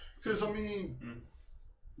 Marvel. Because I mean,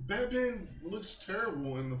 Batman looks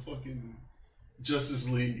terrible in the fucking Justice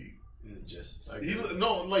League. in the Justice Like,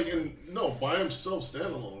 League. By himself,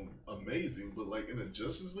 standalone, amazing. But like in the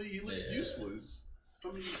Justice League, he looks Yeah. useless.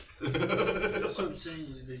 I mean, that's what I'm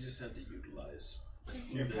saying. They just had to utilize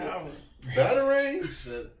Your powers. Batarangs.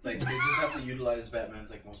 like they just have to utilize Batman's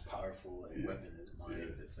like most powerful like weapon, his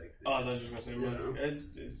mind. It's like Oh, I thought you were gonna say money. Yeah.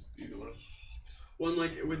 It's either one. One,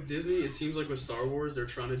 like, with Disney, it seems like with Star Wars, they're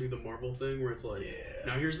trying to do the Marvel thing where it's like,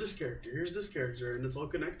 now here's this character, and it's all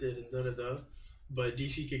connected, and da-da-da. But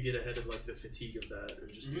DC could get ahead of, like, the fatigue of that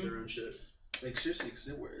and just do their own shit. like seriously, because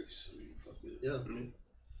it works. I mean, fuck it. Yeah.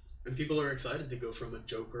 And people are excited to go from a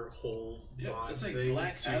Joker whole vibe it's like thing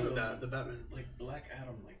Black to Adam. the Batman. Like Black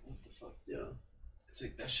Adam, like what the fuck? Yeah. It's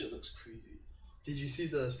like that shit looks crazy. Did you see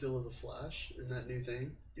the still of the Flash in that new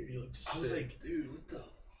thing? Dude, he looks sick. I was like, dude, what the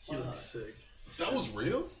he fuck? looks sick. That was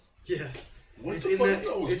real. Yeah. What It's the in fuck? that. I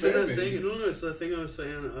thought it was It's in that Batman. thing. No, it's that thing I was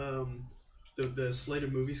saying. The slate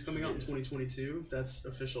of movies coming out in 2022. That's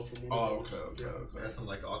official from Warner. Oh, Brothers. okay. That's some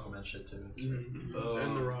like Aquaman shit too. And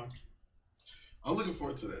The Rock. I'm looking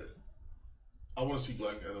forward to that. I want to see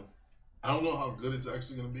Black Adam. I don't know how good it's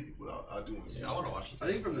actually going to be, but I do want to see. Yeah, I want to watch it. I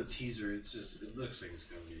think from the teaser, it looks like it's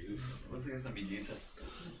gonna be. Looks like it's gonna be decent.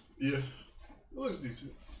 Yeah, it looks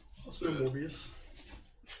decent. I'll say So that.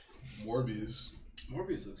 Morbius.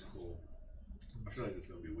 Morbius looks cool. I feel like it's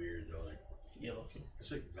gonna be weird though. Like Yellow.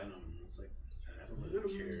 it's like Venom. It's like I don't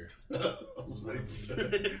really care. I was waiting for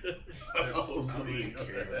that. I was I don't really waiting for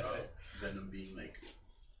care that. about Venom being like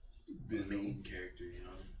the main character. You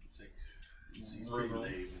know, it's like he's pretty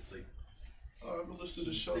lame. It's like Alright, but listen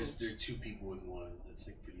to the there shows. are two people in one. That's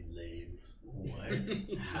like pretty lame.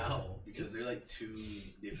 What? How? Because they're like two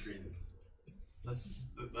different. That's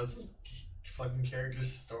this fucking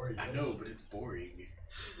character's story. I know, but it's boring.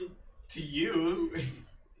 To you.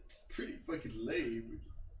 It's pretty fucking lame.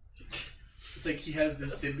 It's like he has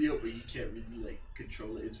this symbiote, but he can't really like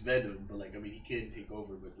control it. It's Venom, but like I mean, he can take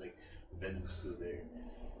over, but like Venom's still there.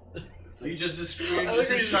 It's You like just described I like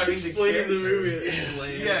how you're explaining the movie. It's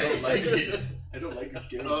lame. I don't like it. I don't like his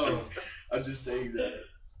character. Oh. I'm just saying that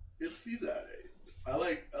he's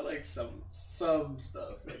alright. I like some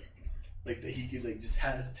stuff like that he can like just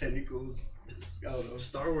has tentacles. I don't know.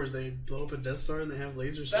 Star Wars, they blow up a Death Star and they have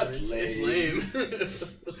laser That's swords. lame. It's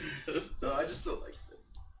lame. No, I just don't like that.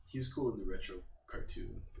 He was cool in the retro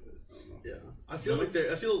cartoon, but I don't know. Yeah, I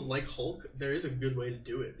feel like Hulk. There is a good way to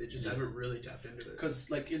do it. They just haven't really tapped into it.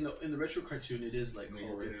 Because like in the retro cartoon, it is like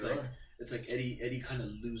Hulk. It's like Eddie kind of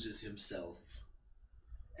loses himself,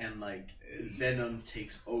 and like Venom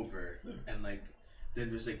takes over, and like then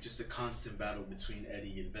there's like just a constant battle between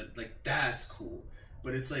Eddie and Venom. Like that's cool,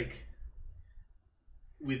 but it's like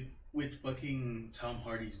with fucking Tom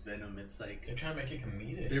Hardy's Venom, it's like They're trying to make it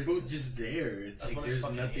comedic. they're both just there. It's That's like what I there's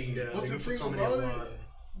fucking nothing. hate. Yeah, But they the thing comedy a about lot.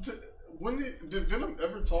 when did Venom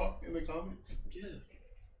ever talk in the comics? Yeah,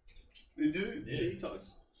 They did. yeah, he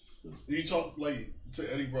talks. You talk like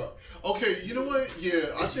to Eddie Brock. Okay, you know what?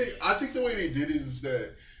 Yeah, I think the way they did it is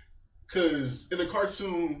that because in the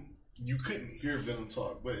cartoon you couldn't hear Venom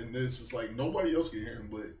talk, but in this it's like nobody else can hear him,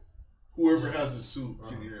 but whoever has the suit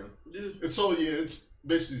can hear him. Yeah. And so yeah, it's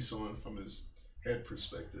basically showing from his head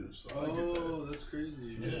perspective. So I get that. Oh, that's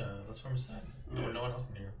crazy. Yeah, that's from his side. No one else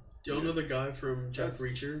can hear. Do y'all know the guy from Jack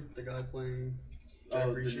Reacher? The guy playing Jack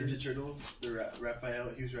Oh, the Reacher? Ninja Turtle, Raphael.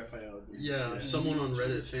 He was Raphael. Yeah, someone on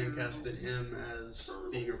Reddit fan casted him as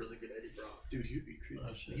being a really good Eddie Brock. Dude, he'd be creepy.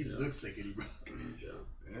 Oh, shit, He yeah. looks like Eddie Brock.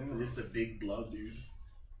 Yeah. He's just a big blonde dude.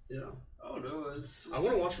 Yeah. Oh no, it's. I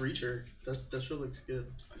want to watch Reacher. That show looks good.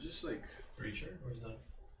 I just like. Reacher? Where's that?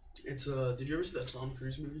 It's did you ever see that Tom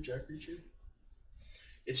Cruise movie, Jack Reacher?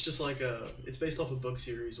 It's just like it's based off a book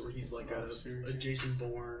series where he's like a Jason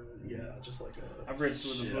Bourne. Yeah, just like a. I've read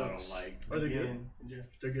two of the Shit, I books. don't like. Are they good? Yeah.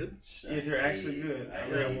 They're good. Yeah, they're actually good. I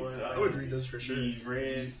read one. I would read those for sure. He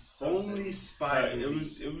read Only spy. it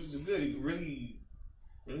was good, really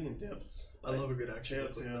in depth. I love a good action.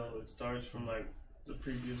 Telltale. It starts from like the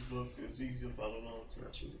previous book. It's easy to follow along.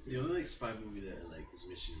 The only like spy movie that I like is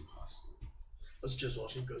Mission Impossible. I was just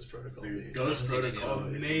watching Ghost Protocol. Dude, dude. Ghost Protocol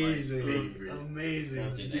Amazing, is my favorite. amazing.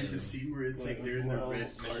 That's it. Dude, the scene where it's like they're in the red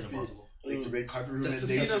Mission carpet, Impossible. like the red carpet room. That's and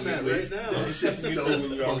the they scene I'm at right now. That shit's so When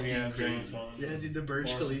you already fucking have James crazy. Bond. Yeah, dude, the Burj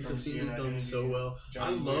Morrison Khalifa from scene is CNN done so interview. well.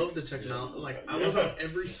 Johnny I love Wick. the technology. Yeah. Like, I love how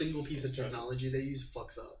every single piece of technology they use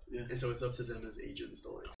fucks up. Yeah. And so it's up to them as agents to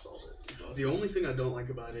like solve it. It's awesome. The only thing I don't like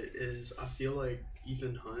about it is I feel like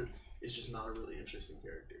Ethan Hunt is just not a really interesting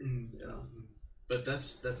character. Mhm. Yeah. But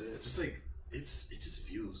that's it. Just like it just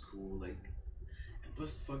feels cool. Like, and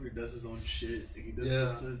plus the fucker does his own shit. Like he does.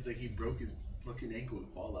 Yeah. It's like he broke his fucking ankle in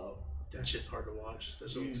Fallout. That shit's hard to watch.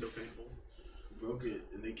 That shit looks so painful. He broke it,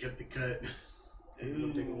 and they kept the cut.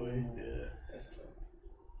 Ooh. Take away. Yeah. That's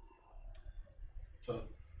tough.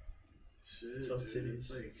 Shit. Tough dude, titties.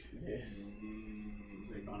 It's like Yeah.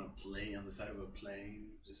 it's like on a plane, on the side of a plane,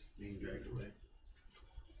 just being dragged away.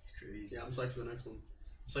 It's crazy. Yeah, I'm psyched for the next one.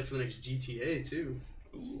 I'm psyched for the next GTA too.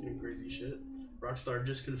 Some crazy shit. Rockstar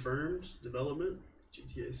just confirmed development.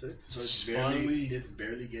 GTA 6. So it's Finally-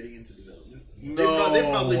 barely getting into development. No, They've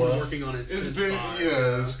probably been working on it It's since been 5.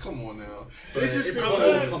 yes. Come on now. But It's just it probably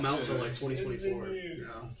been- won't come out till like 2024. Yeah. Yeah.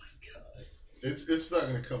 Oh my god. It's not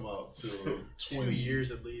gonna come out till 2 20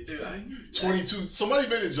 years at least. Dude, I 22. Somebody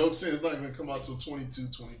made a joke saying it's not gonna come out till 22.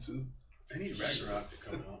 need Ragnarok to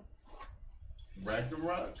come out.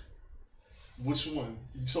 Ragnarok. Which one?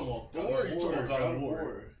 You talking about Thor? Or you talking about God of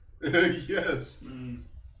War? Yes, Mm.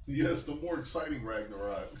 yes. The more exciting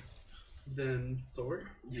Ragnarok. Then Thor.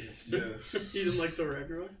 Yes. Yes. You didn't like Thor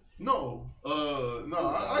Ragnarok? No,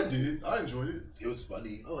 I did. I enjoyed it. It was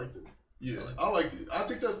funny. I liked it. Yeah, I liked it. I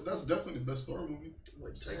think that's definitely the best Thor movie.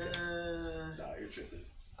 Like Taika. Nah, you're tripping.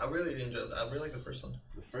 I really enjoyed. I really like the first one.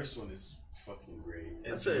 The first one is fucking great.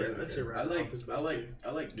 I'd say I Ragnarok is best too.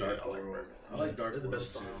 like Yeah, Dark I like World. I like Dark They're the World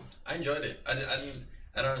best too. style. I enjoyed it. I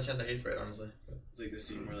don't understand the hate for it, honestly. It's like the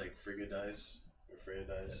scene where like Frigga dies. Or Freya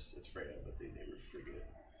dies. It's Freya, but they name her Frigga.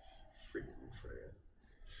 Freaking Freya.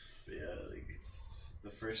 But yeah, like it's the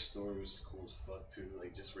first Thor was cool as fuck too.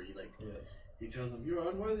 Like just where he tells him, "You're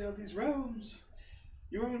unworthy of these realms.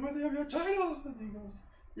 You're unworthy of your title." And he goes,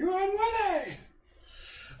 "You're unworthy."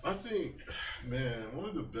 I think, man, one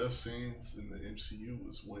of the best scenes in the MCU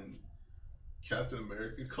was when Captain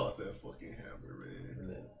America caught that fucking hammer,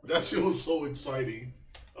 man. That shit was so exciting.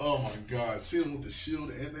 Oh my god, seeing him with the shield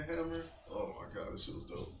and the hammer. Oh my god, that shit was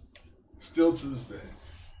dope. Still to this day.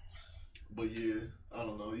 But yeah, I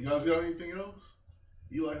don't know. You guys got anything else?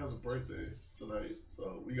 Eli has a birthday tonight,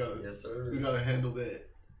 so we gotta handle that.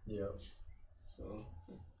 Yeah. So,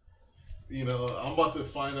 you know, I'm about to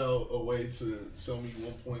find out a way to sell me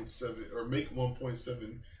 1.7 or make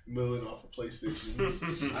 1.7 million off of PlayStation.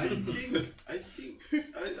 I think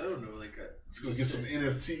I don't know. Like Let's go get some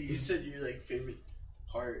NFTs. You said your like favorite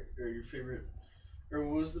part or your favorite. Or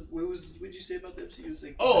what did you say about the MCU? It was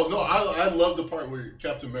like I love the part where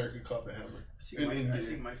Captain America caught the hammer. I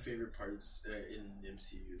think my favorite parts in the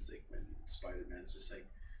MCU is like when Spider-Man's just like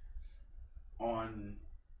on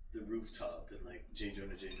the rooftop and like J.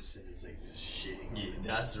 Jonah Jameson is like just shitting. Yeah,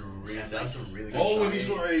 that's a really good Oh, shot. when he's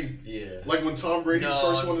like, like when Tom Brady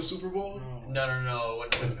first won the Super Bowl. No.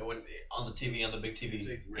 When on the TV, on the big TV,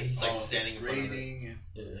 and he's like standing in front of it.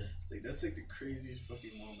 It's like that's like the craziest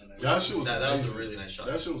fucking moment. That shit was that was a really nice shot.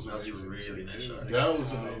 That shit was amazing. amazing. That was a really nice shot. That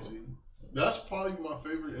was amazing. That's probably my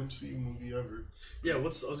favorite MCU movie ever. Yeah, I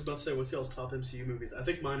was about to say, what's y'all's top MCU movies? I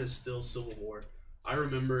think mine is still Civil War. I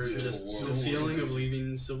remember the feeling of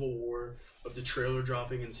leaving Civil War, of the trailer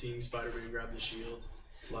dropping and seeing Spider-Man grab the shield.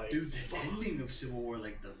 Like, dude, the ending of Civil War,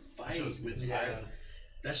 like the fight with Iron,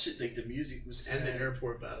 that shit, like the music was sad. And the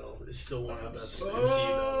airport battle is still one of the best MCU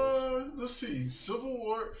battles. Let's see, Civil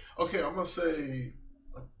War. Okay, I'm gonna say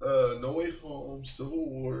No Way Home, Civil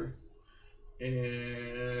War,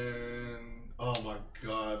 and oh my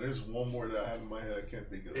god, there's one more that I have in my head I can't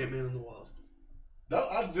think of. Ant-Man and the Wasp.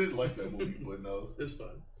 I did like that movie, but no. It's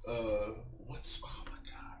fun. Oh my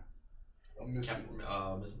god, I'm missing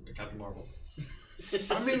Captain Marvel.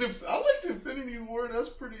 I mean, I liked Infinity War. That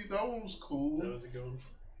one was cool. That was a good one.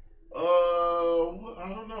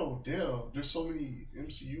 I don't know. Damn, there's so many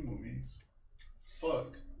MCU movies.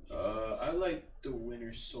 Fuck. I like the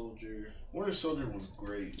Winter Soldier. Winter Soldier was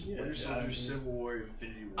great. Yeah, Winter Soldier, Civil War,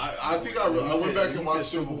 Infinity War. I think I went back and watched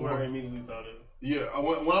Civil War. I immediately thought of. Yeah,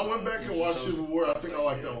 when I went back and watched Civil War, I think I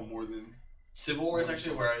liked that one more than. Civil War is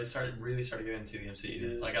actually where I really started getting into the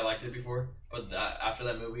MCU. Yeah. Like I liked it before, but after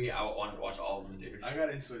that movie, I wanted to watch all of them in theaters. I got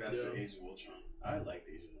into it after Age of Ultron. I liked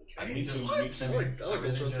Age of Ultron. Me too. What? I like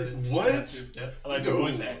Ultron too. What? Yep. I like the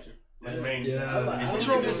voice actor. Like main.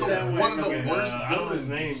 Ultron was one of the worst I don't know his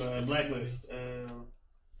villains. name. Blacklist.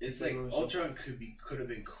 It's like Ultron could have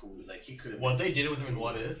been cool. Like he could have. What they did with him in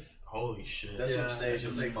What If? Holy shit! That's what I'm saying. It's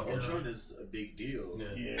It's like fucking Ultron is a big deal.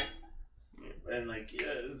 Yeah. And like he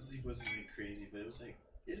wasn't really crazy, but it was like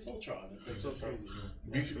it's Ultron. It's like so crazy.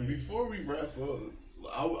 Before we wrap up,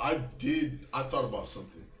 I thought about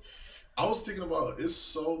something. I was thinking about it's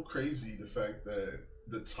so crazy the fact that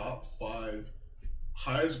the top 5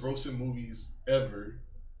 highest grossing movies ever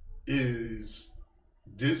is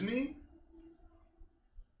Disney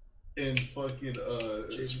and fucking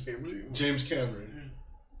James Cameron.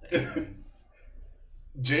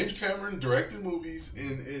 James Cameron directed movies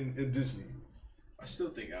in Disney. I still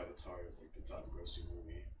think Avatar is like the top grossing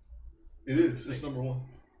movie. It is. It's number 1.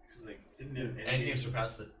 Because like didn't it Endgame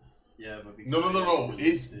surpassed it. Yeah, but No.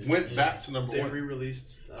 It went back to number 1. They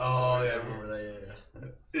re-released. Oh yeah, I remember that. Yeah.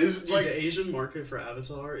 It's like the Asian market for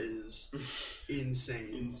Avatar is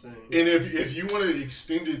insane. And if you want to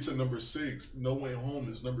extend it to number 6, No Way Home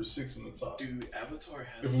is number 6 in the top. Dude, Avatar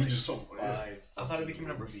has If we just talk about 5. I thought it became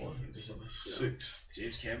number 4. 6.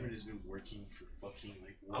 James Cameron has been working for fucking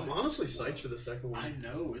like. I'm honestly psyched for the second one. I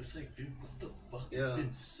know. It's like, dude, what the fuck? Yeah. It's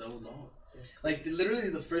been so long. Like literally,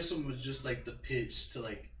 the first one was just like the pitch to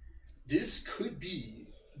like, this could be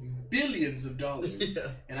billions of dollars,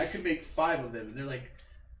 and I could make 5 of them. And they're like,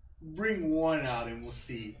 bring 1 out and we'll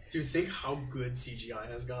see. Dude, think how good CGI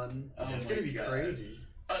has gotten. It's gonna be crazy.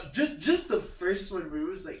 Just the first one where it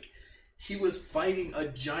was like he was fighting a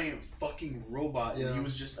giant fucking robot and he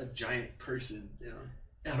was just a giant person. Yeah.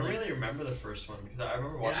 I don't really remember the first one because I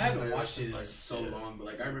remember watching. I haven't watched it in like, so long, but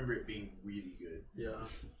like I remember it being really good. Yeah.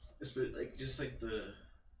 It's like just like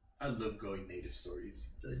I love going native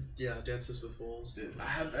stories. Yeah, Dances with Wolves.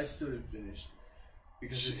 I still didn't finish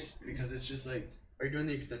because it's just like. Are you doing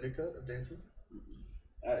the extended cut of Dances?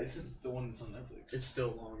 It's the one that's on Netflix. It's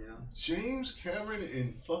still long, yeah. James Cameron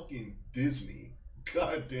and fucking Disney.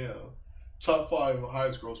 Goddamn. Top 5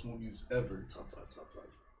 highest gross movies ever. Top 5.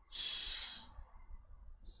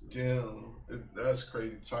 Damn. That's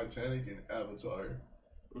crazy. Titanic and Avatar.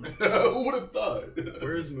 Who would have thought?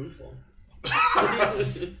 Where is Moonfall?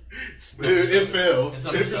 it fell.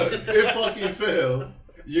 It fucking fell.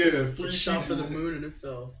 Yeah, 3 shot for people. the moon and it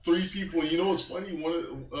fell. 3 people. And you know what's funny?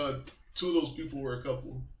 2 of those people were a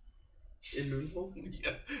couple. In Moonfall?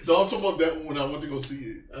 Yeah. No, I'm talking about that one when I went to go see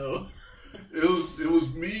it. Oh. It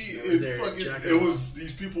was me was and fucking. Jack It was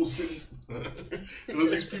these people sitting. It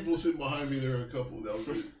was these people sitting behind me. They were a couple. That was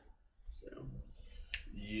it.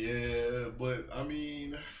 Yeah, but I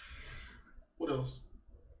mean, what else?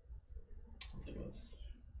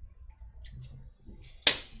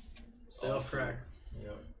 Stay off crack.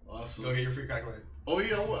 Yeah. Awesome. Go get your free crack away. Oh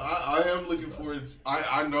yeah, I am looking forward.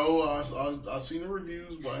 I know I've seen the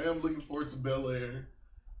reviews, but I am looking forward to Bel Air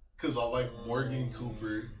because I like Morgan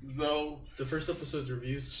Cooper. Though the first episode's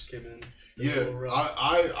reviews just came in. Yeah,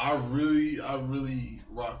 I really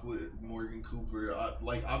rock with Morgan Cooper.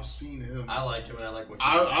 I've seen him. I like him and I like what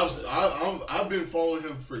I've been following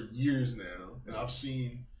him for years now, and I've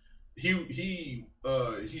seen he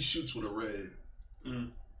shoots with a red.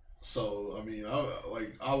 So I mean,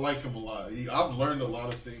 I like him a lot. I've learned a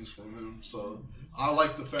lot of things from him. So I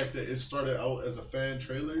like the fact that it started out as a fan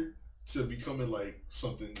trailer to becoming like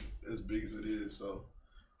something as big as it is. So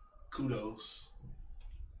kudos.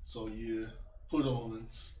 So yeah, put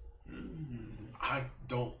ons. I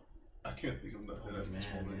can't think of nothing at this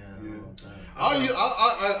moment.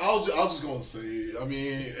 I'll just go and say it. I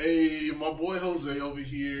mean, hey, my boy Jose over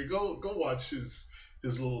here, go watch his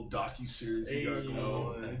little docu-series he got going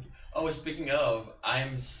on. Oh, speaking of,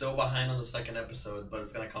 I'm so behind on the 2nd episode, but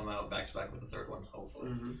it's gonna come out back to back with the 3rd one,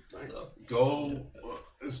 hopefully. Nice. So, go.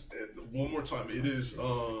 One more time. It is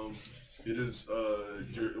your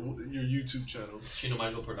YouTube channel. Chino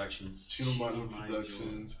Module Productions. Chino Module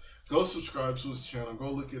Productions. Go subscribe to his channel.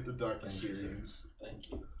 Go look at the docu-series. Thank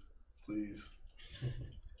you. Please.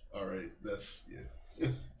 All right. That's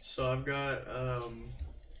So I've got.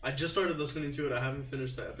 I just started listening to it. I haven't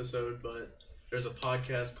finished the episode, but there's a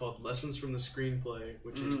podcast called Lessons from the Screenplay,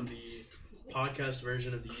 which is the podcast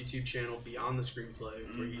version of the YouTube channel Beyond the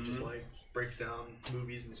Screenplay, where he just like breaks down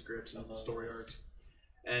movies and scripts and story arcs.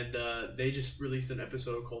 And they just released an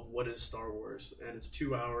episode called What is Star Wars? And it's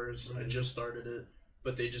 2 hours. I just started it,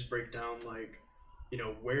 but they just break down like,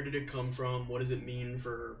 where did it come from? What does it mean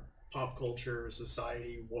for pop culture,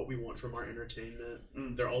 society, what we want from our entertainment.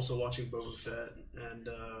 They're also watching Boba Fett, and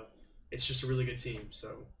it's just a really good team.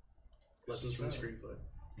 So, lessons from the screenplay.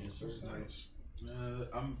 Yes, sir. nice.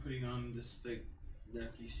 I'm putting on this like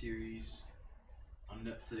docu-series on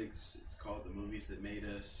Netflix. It's called The Movies That Made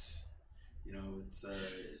Us. It's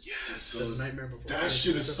just goes. Nightmare Before That Christmas.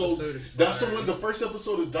 shit is so. That's the one. The first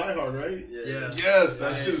episode is Die Hard, right? Yeah. Yes,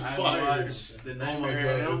 that shit is I fire. watched the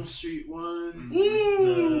Nightmare God. on Elm Street one,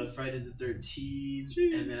 Woo! the Friday the 13th,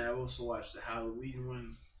 and then I also watched the Halloween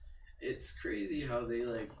one. It's crazy how they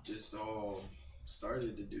like just all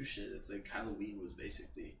started to do shit. It's like Halloween was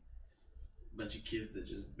basically a bunch of kids that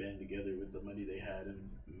just band together with the money they had and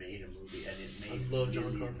made a movie, and it made. I love John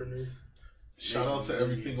millions. Carpenter. Shout out to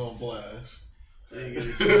Everything on Blast. I think it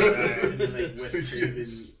was so bad. It's like Wes Craven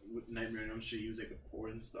with Nightmare on Elm Street. He was like a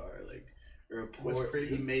porn star, Wes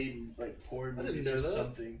Craven? He made like porn I movies didn't know or that.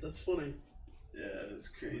 something. That's funny. Yeah, it was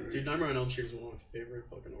crazy. Dude, Nightmare on Elm Street is one of my favorite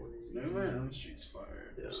fucking horror movies. Nightmare on Elm Street's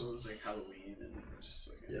fire. Yeah. So it was like Halloween and just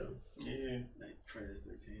like Friday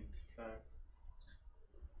the 13th. Facts.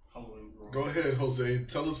 Halloween. Go ahead, Jose.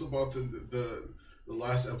 Tell us about the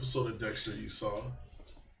last episode of Dexter you saw.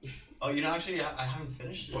 Oh, actually, I haven't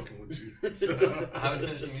finished it. Fucking with you. I haven't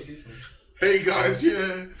finished the new season. Hey guys,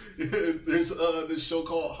 yeah, there's this show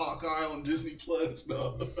called Hawkeye on Disney Plus.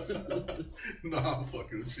 No, I'm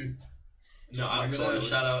fucking with you. No, I'm Like gonna Silence.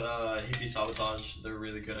 shout out Hippie Sabotage. They're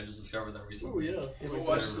really good. I just discovered them recently. Oh yeah.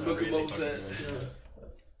 Watch the Book of Really Boba fucking Fett. good.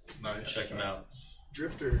 Nice. Check them out.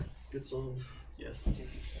 Drifter. Good song.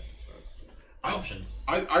 Yes. I- Options.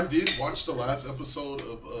 I did watch the last episode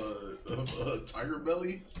of Tiger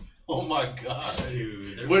Belly. Oh my god,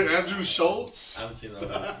 Dude, with Andrew Schultz. I haven't seen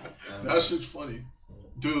that. That shit's funny,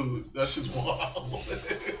 dude. That shit's wild.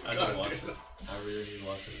 I need to watch it. I really need to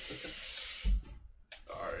watch it.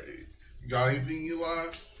 All right, Got anything, Eli?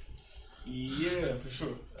 Yeah, for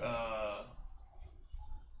sure. I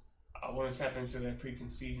want to tap into that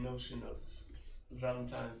preconceived notion of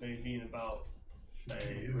Valentine's Day being about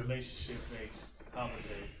a relationship-based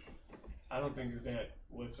holiday. I don't think it's that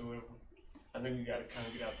whatsoever. I think we got to kind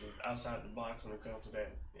of get outside the box when it comes to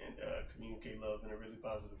that and communicate love in a really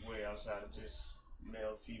positive way outside of just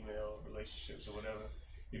male-female relationships or whatever.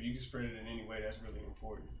 If you can spread it in any way, that's really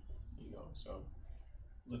important, you know. So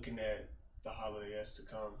looking at the holiday as to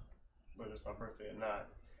come, whether it's my birthday or not,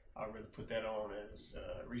 I really put that on as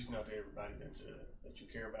reaching out to everybody that you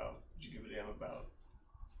care about, that you give a damn about,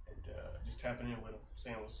 and just tapping in with them,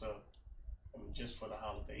 saying what's up. I mean, just for the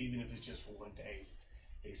holiday, even if it's just for one day,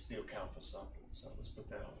 they still count for something. So let's put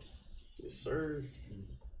that on. Yes, sir.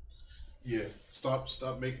 Yeah, stop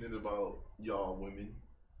making it about y'all women.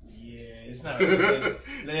 Yeah, it's not.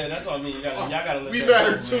 Yeah, that's what I mean. Y'all gotta let we that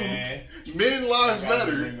matter go, too. Man. Men lives Y'all gotta let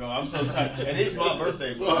matter. that go. I'm so tired, and it's my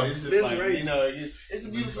birthday, bro. It's just Men's like rights. you know, it's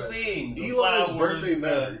a beautiful thing. The Eli's flowers, birthday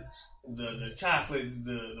matters. the chocolates,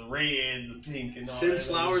 the red, the pink, and all Send that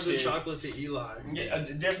flowers other and shit. chocolate to Eli. Yeah,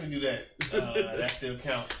 definitely do that. That still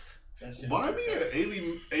count. That shit Buy still me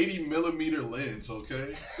count. an 80 millimeter lens,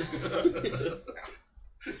 okay?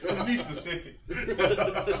 Let's be specific. Shit,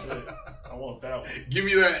 I want that one. Give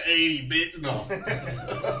me that 80, bitch. No.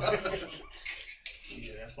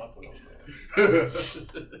 Yeah, that's my put on, man.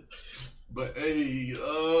 But hey,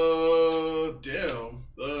 damn.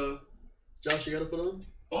 Josh, you got to put on?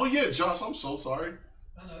 Oh yeah, Josh, I'm so sorry.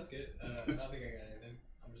 Oh, no, that's good. I don't think I got anything.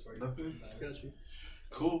 I'm just worried. Nothing? Got you.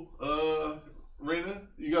 Cool. Raina,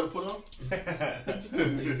 you got to put on? Take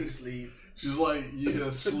to sleep. She's like,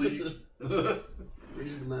 yeah, sleep.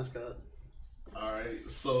 He's the mascot. All right,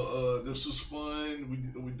 so this was fun.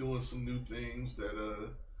 We doing some new things that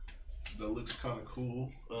looks kind of cool.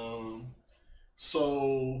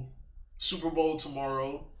 So Super Bowl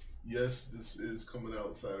tomorrow. Yes, this is coming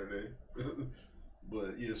out Saturday,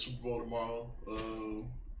 but yeah, Super Bowl tomorrow.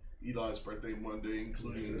 Eli's birthday Monday,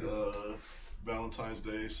 including Valentine's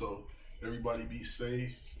Day. So everybody be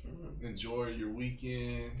safe. Enjoy your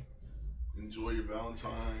weekend. Enjoy your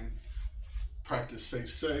Valentine. Practice safe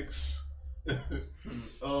sex.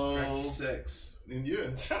 Practice sex. And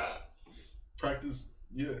yeah, practice.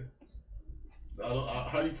 Yeah,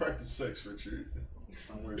 how do you practice sex, Richard?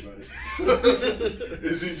 Don't worry about it.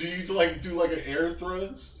 Is it? Do you do like an air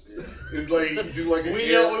thrust? And like do like an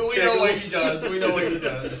We air know what he kegels? does. We know what he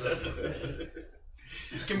does.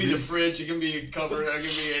 It can be the fridge. It can be a cover. It can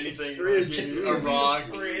be anything. Fridge. A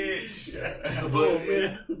rock. Fridge. But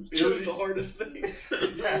Choose the hardest things.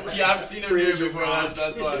 Yeah, I've seen him here before.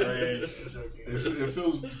 That's why. it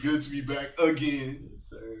feels good to be back again.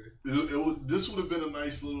 This would have been a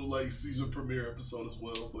nice little like season premiere episode as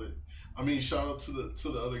well. But I mean, shout out to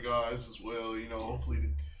the other guys as well. You know,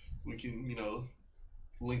 hopefully we can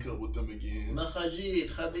link up with them again. Mahajid,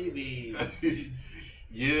 Habibi.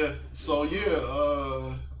 Yeah. So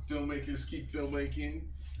yeah, filmmakers keep filmmaking.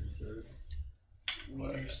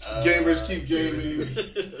 Gamers keep gaming.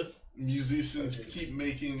 Musicians keep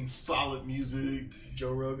making solid music.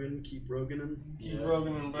 Joe Rogan, keep Roganing. Keep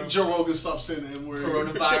Rogan, bro. Joe Rogan, stop saying the N-word.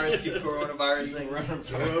 Coronavirus. Keep coronavirusing.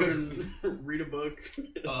 Joe Rogan, read a book.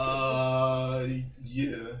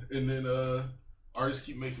 Yeah, and then artists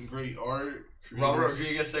keep making great art. Robert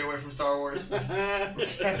Rodriguez, stay away from Star Wars.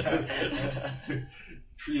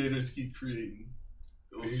 Creators keep creating.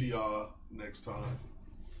 We'll see y'all next time.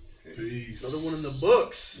 Peace. Another one in the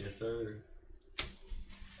books. Yes, sir.